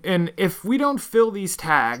 and if we don't fill these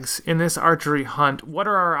tags in this archery hunt, what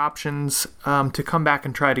are our options to come back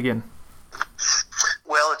and try it again?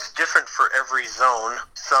 Well, it's different for every zone.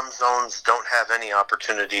 Some zones don't have any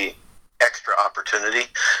extra opportunity,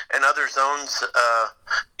 and other zones,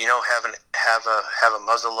 have a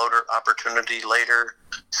muzzleloader opportunity later.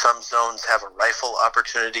 Some zones have a rifle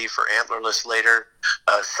opportunity for antlerless later.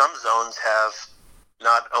 Some zones have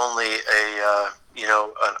not only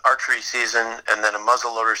an archery season and then a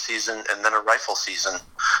muzzleloader season and then a rifle season,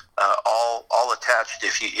 all attached.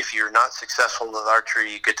 If you're not successful with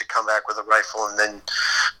archery, you get to come back with a rifle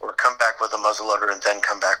or come back with a muzzleloader and then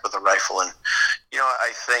come back with a rifle. And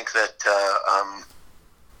I think that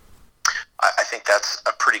I think that's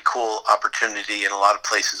a pretty cool opportunity in a lot of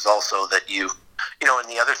places. Also, that and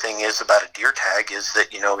the other thing is about a deer tag is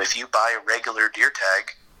that if you buy a regular deer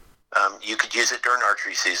tag, you could use it during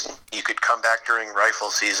archery season. You could come back during rifle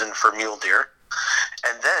season for mule deer,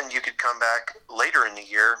 and then you could come back later in the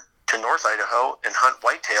year to North Idaho and hunt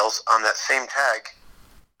whitetails on that same tag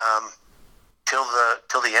till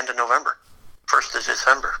the end of November, 1st of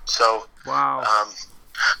December. So wow.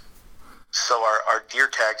 So our deer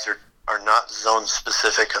tags are not zone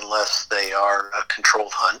specific unless they are a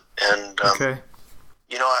controlled hunt, and okay.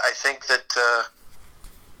 I think that.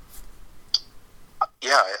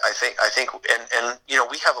 I think, and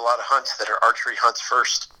we have a lot of hunts that are archery hunts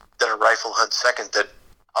first, that are rifle hunts second, that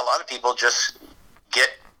a lot of people just get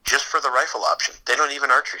just for the rifle option. They don't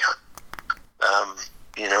even archery hunt.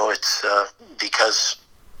 It's because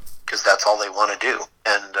that's all they want to do.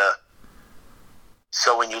 And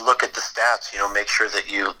so when you look at the stats, make sure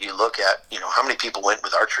that you look at, how many people went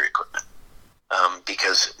with archery equipment.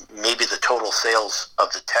 Because maybe the total sales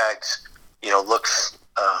of the tags, looks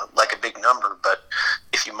like a big number, but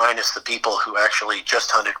if you minus the people who actually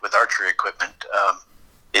just hunted with archery equipment,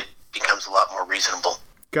 it becomes a lot more reasonable.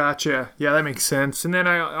 Gotcha. Yeah, that makes sense. And then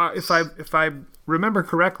if I remember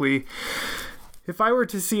correctly, if I were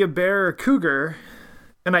to see a bear or cougar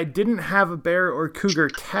and I didn't have a bear or cougar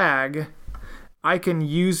tag, I can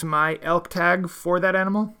use my elk tag for that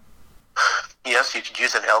animal? Yes, you could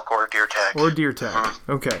use an elk or a deer tag. Or deer tag.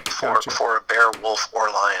 Mm-hmm. Okay, gotcha. For a bear, wolf, or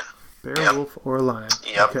lion. Bear, wolf, or lion.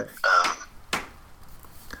 Yep. Okay.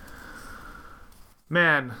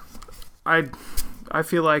 Man, I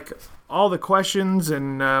feel like all the questions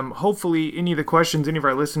and hopefully any of the questions any of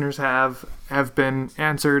our listeners have been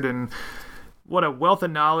answered, and what a wealth of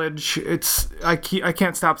knowledge. I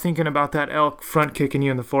can't stop thinking about that elk front kicking you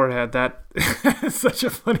in the forehead. That is such a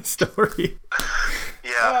funny story.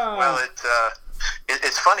 Yeah, well,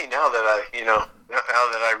 it's funny now that I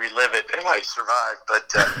relive it and I survive. But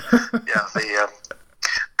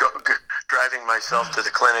driving myself to the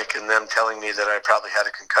clinic and them telling me that I probably had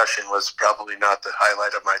a concussion was probably not the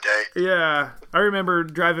highlight of my day. Yeah, I remember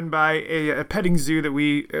driving by a petting zoo that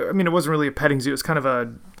it wasn't really a petting zoo. It was kind of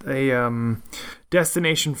a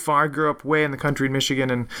destination farm. I grew up way in the country in Michigan,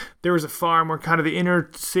 and there was a farm where kind of the inner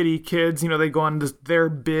city kids, they go on their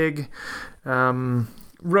big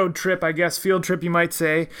road trip, I guess, field trip, you might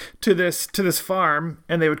say, to this farm,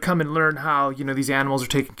 and they would come and learn how, these animals are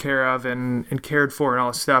taken care of and cared for and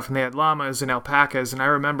all this stuff. And they had llamas and alpacas. And I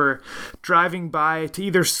remember driving by to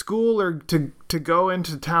either school or to go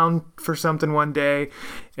into town for something one day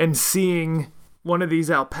and seeing one of these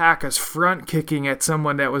alpacas front kicking at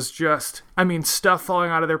someone that was just, stuff falling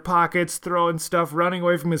out of their pockets, throwing stuff, running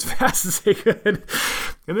away from as fast as they could.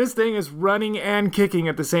 And this thing is running and kicking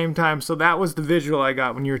at the same time. So that was the visual I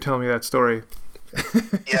got when you were telling me that story.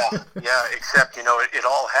 yeah, except, it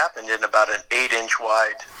all happened in about an 8-inch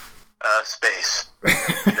wide space.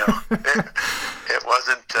 It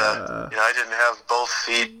wasn't, I didn't have both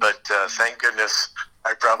feet, but thank goodness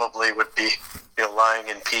I probably would be, lying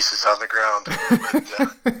in pieces on the ground.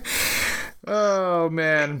 But, oh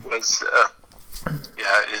man! It was,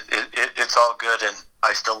 it's all good, and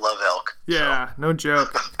I still love elk. Yeah, so.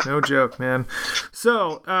 No joke, man.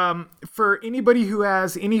 So, for anybody who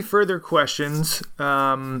has any further questions,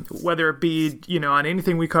 whether it be on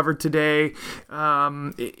anything we covered today,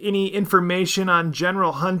 any information on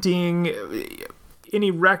general hunting, any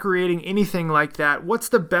recreating, anything like that, what's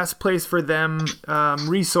the best place for them,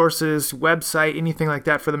 resources, website, anything like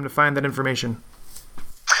that, for them to find that information?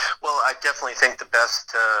 Well, I definitely think the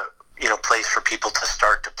best place for people to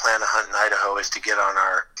start to plan a hunt in Idaho is to get on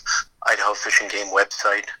our Idaho Fish and Game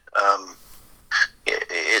website.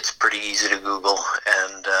 It's pretty easy to Google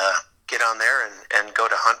and get on there and go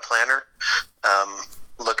to Hunt Planner.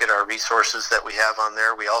 Look at our resources that we have on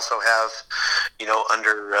there. We also have,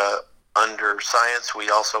 under science, we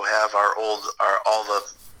also have all the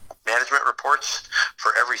management reports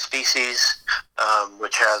for every species,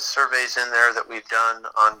 which has surveys in there that we've done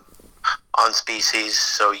on species.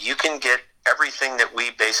 So you can get everything that we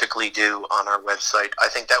basically do on our website. I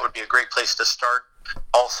think that would be a great place to start.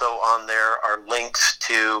 Also on there are links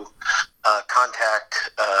to contact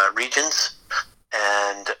regions.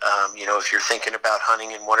 And, if you're thinking about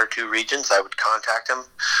hunting in one or two regions, I would contact them.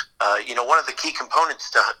 One of the key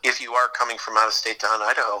components if you are coming from out of state to hunt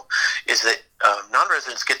Idaho is that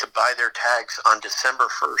non-residents get to buy their tags on December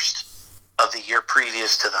 1st of the year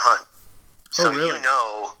previous to the hunt. So really?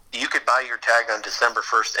 You could buy your tag on December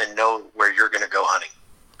 1st and know where you're going to go hunting.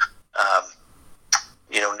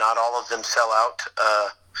 Not all of them sell out,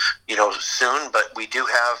 soon, but we do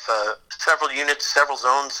have several units, several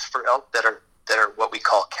zones for elk that are what we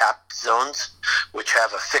call capped zones, which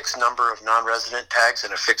have a fixed number of non-resident tags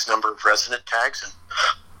and a fixed number of resident tags. And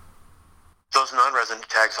those non-resident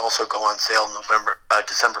tags also go on sale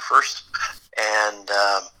December 1st. And,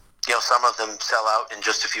 some of them sell out in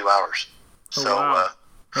just a few hours.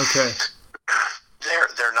 Okay.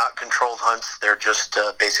 They're not controlled hunts. They're just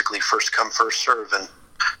basically first come, first serve. And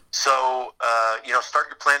so, start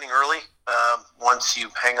your planning early. Once you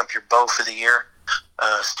hang up your bow for the year,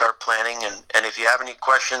 start planning. And if you have any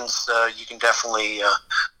questions, you can definitely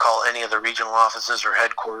call any of the regional offices or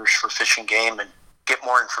headquarters for Fish and Game and get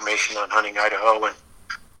more information on hunting Idaho and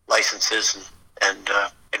licenses and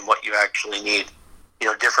what you actually need.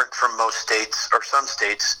 Different from most states or some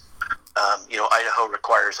states, Idaho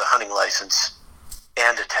requires a hunting license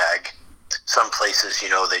and a tag. Some places,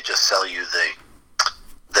 they just sell you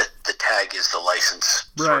the tag is the license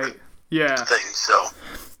sort of thing.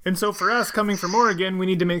 And so for us, coming from Oregon, we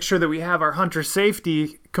need to make sure that we have our hunter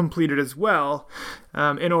safety completed as well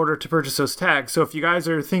in order to purchase those tags. So if you guys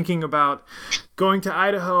are thinking about going to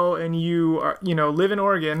Idaho and you are, live in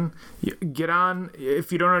Oregon, get on,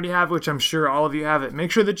 if you don't already have, which I'm sure all of you have it, make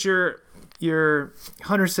sure that your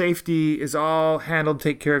hunter safety is all handled,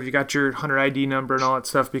 take care of. You got your hunter ID number and all that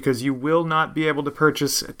stuff, because you will not be able to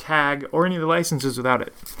purchase a tag or any of the licenses without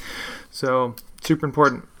it. So super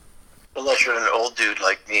important. Unless you're an old dude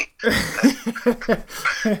like me, and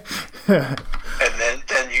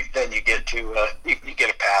then you get to you get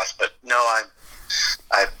a pass. But no,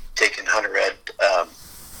 I've taken hunter ed. I've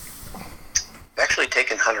actually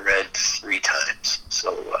taken hunter ed 3 times.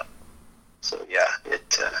 So yeah,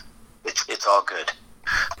 it's all good.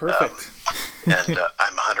 Perfect. And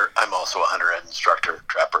I'm also a hunter ed instructor,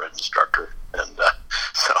 trapper ed instructor, and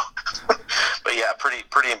but yeah,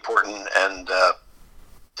 pretty important and.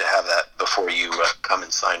 To have that before you come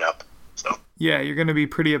and sign up. So yeah, you're going to be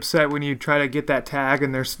pretty upset when you try to get that tag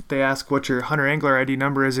and they ask what your hunter angler ID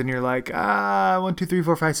number is, and you're like, 1, 2, 3,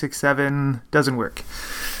 4, 5, 6, 7 doesn't work.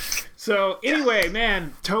 So anyway,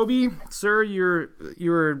 man, Toby, sir,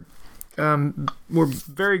 we're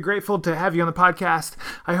very grateful to have you on the podcast.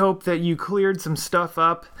 I hope that you cleared some stuff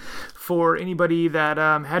up for anybody that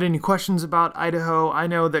had any questions about Idaho. I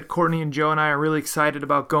know that Courtney and Joe and I are really excited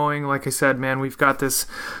about going. Like I said, man, we've got this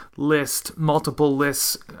list, multiple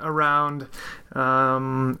lists around.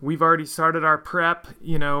 We've already started our prep.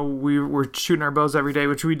 We're shooting our bows every day,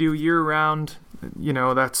 which we do year round.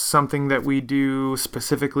 That's something that we do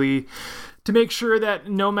specifically to make sure that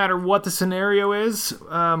no matter what the scenario is,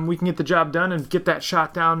 we can get the job done and get that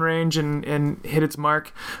shot down range and hit its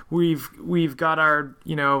mark. We've got our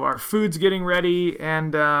our foods getting ready,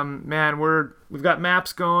 and man, we've got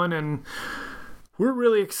maps going, and we're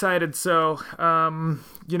really excited. So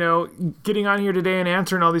getting on here today and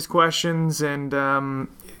answering all these questions and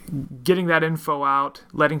getting that info out,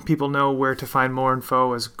 letting people know where to find more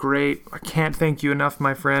info is great. I can't thank you enough,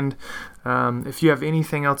 my friend. If you have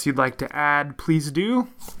anything else you'd like to add, please do.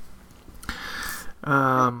 No,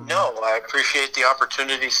 I appreciate the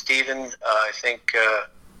opportunity, Stephen. I think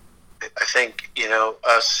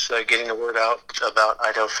us getting the word out about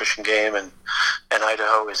Idaho Fish and Game and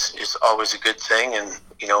Idaho is always a good thing. And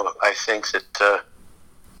I think that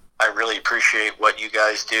I really appreciate what you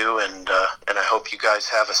guys do, and I hope you guys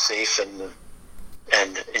have a safe and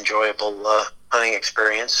enjoyable hunting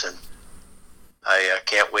experience. And I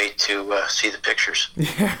can't wait to see the pictures.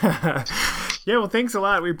 Yeah. Well, thanks a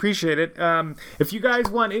lot. We appreciate it. If you guys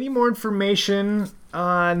want any more information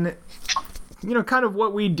on, kind of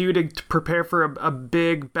what we do to prepare for a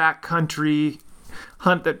big backcountry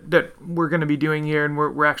hunt that we're going to be doing here, and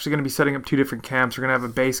we're actually going to be setting up 2 different camps. We're going to have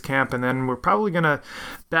a base camp, and then we're probably going to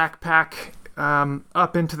backpack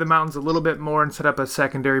up into the mountains a little bit more and set up a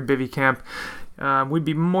secondary bivvy camp. We'd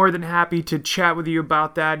be more than happy to chat with you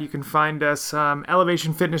about that. You can find us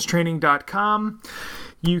elevationfitnesstraining.com.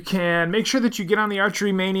 You can make sure that you get on the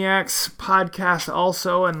Archery Maniacs podcast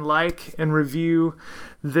also and like and review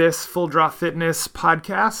this Full Draw Fitness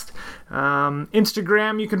podcast.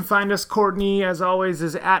 Instagram, you can find us. Courtney, as always,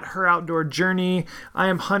 is at Her Outdoor Journey. I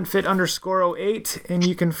am HuntFit_08, and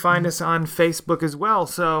you can find us on Facebook as well.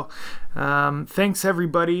 So thanks,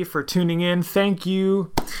 everybody, for tuning in. Thank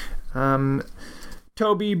you,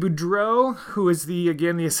 Toby Boudreau, who is the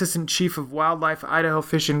Assistant Chief of Wildlife, Idaho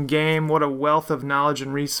Fish and Game. What a wealth of knowledge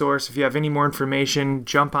and resource. If you have any more information,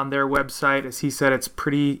 jump on their website. As he said, it's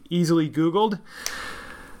pretty easily Googled.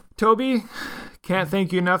 Toby, can't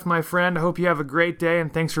thank you enough, my friend. I hope you have a great day,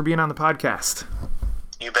 and thanks for being on the podcast.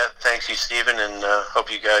 You bet. Thanks you, Stephen, and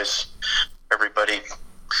hope you guys, everybody,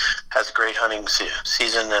 has a great hunting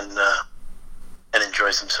season and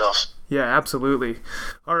enjoys themselves. Yeah, absolutely.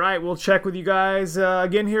 All right, we'll check with you guys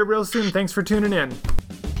again here real soon. Thanks for tuning in.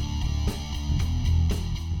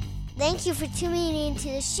 Thank you for tuning into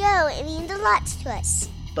the show. It means a lot to us.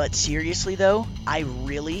 But seriously, though, I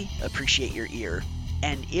really appreciate your ear.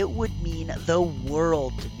 And it would mean the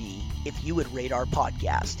world to me if you would rate our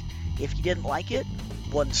podcast. If you didn't like it,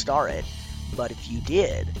 1 star it. But if you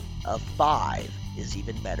did, a 5 is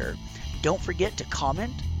even better. Don't forget to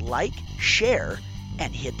comment, like, share,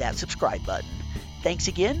 and hit that subscribe button. Thanks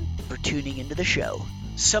again for tuning into the show.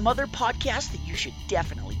 Some other podcasts that you should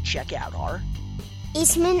definitely check out are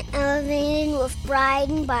Eastman Elevated with Brian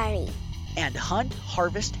and Barney. And Hunt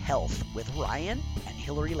Harvest Health with Ryan and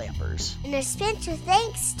Hillary Lampers. And a special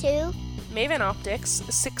thanks to Maven Optics,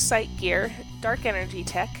 Six Sight Gear, Dark Energy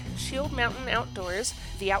Tech, Shield Mountain Outdoors,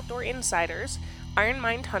 The Outdoor Insiders, Iron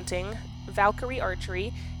Mind Hunting, Valkyrie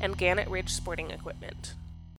Archery, and Gannett Ridge Sporting Equipment.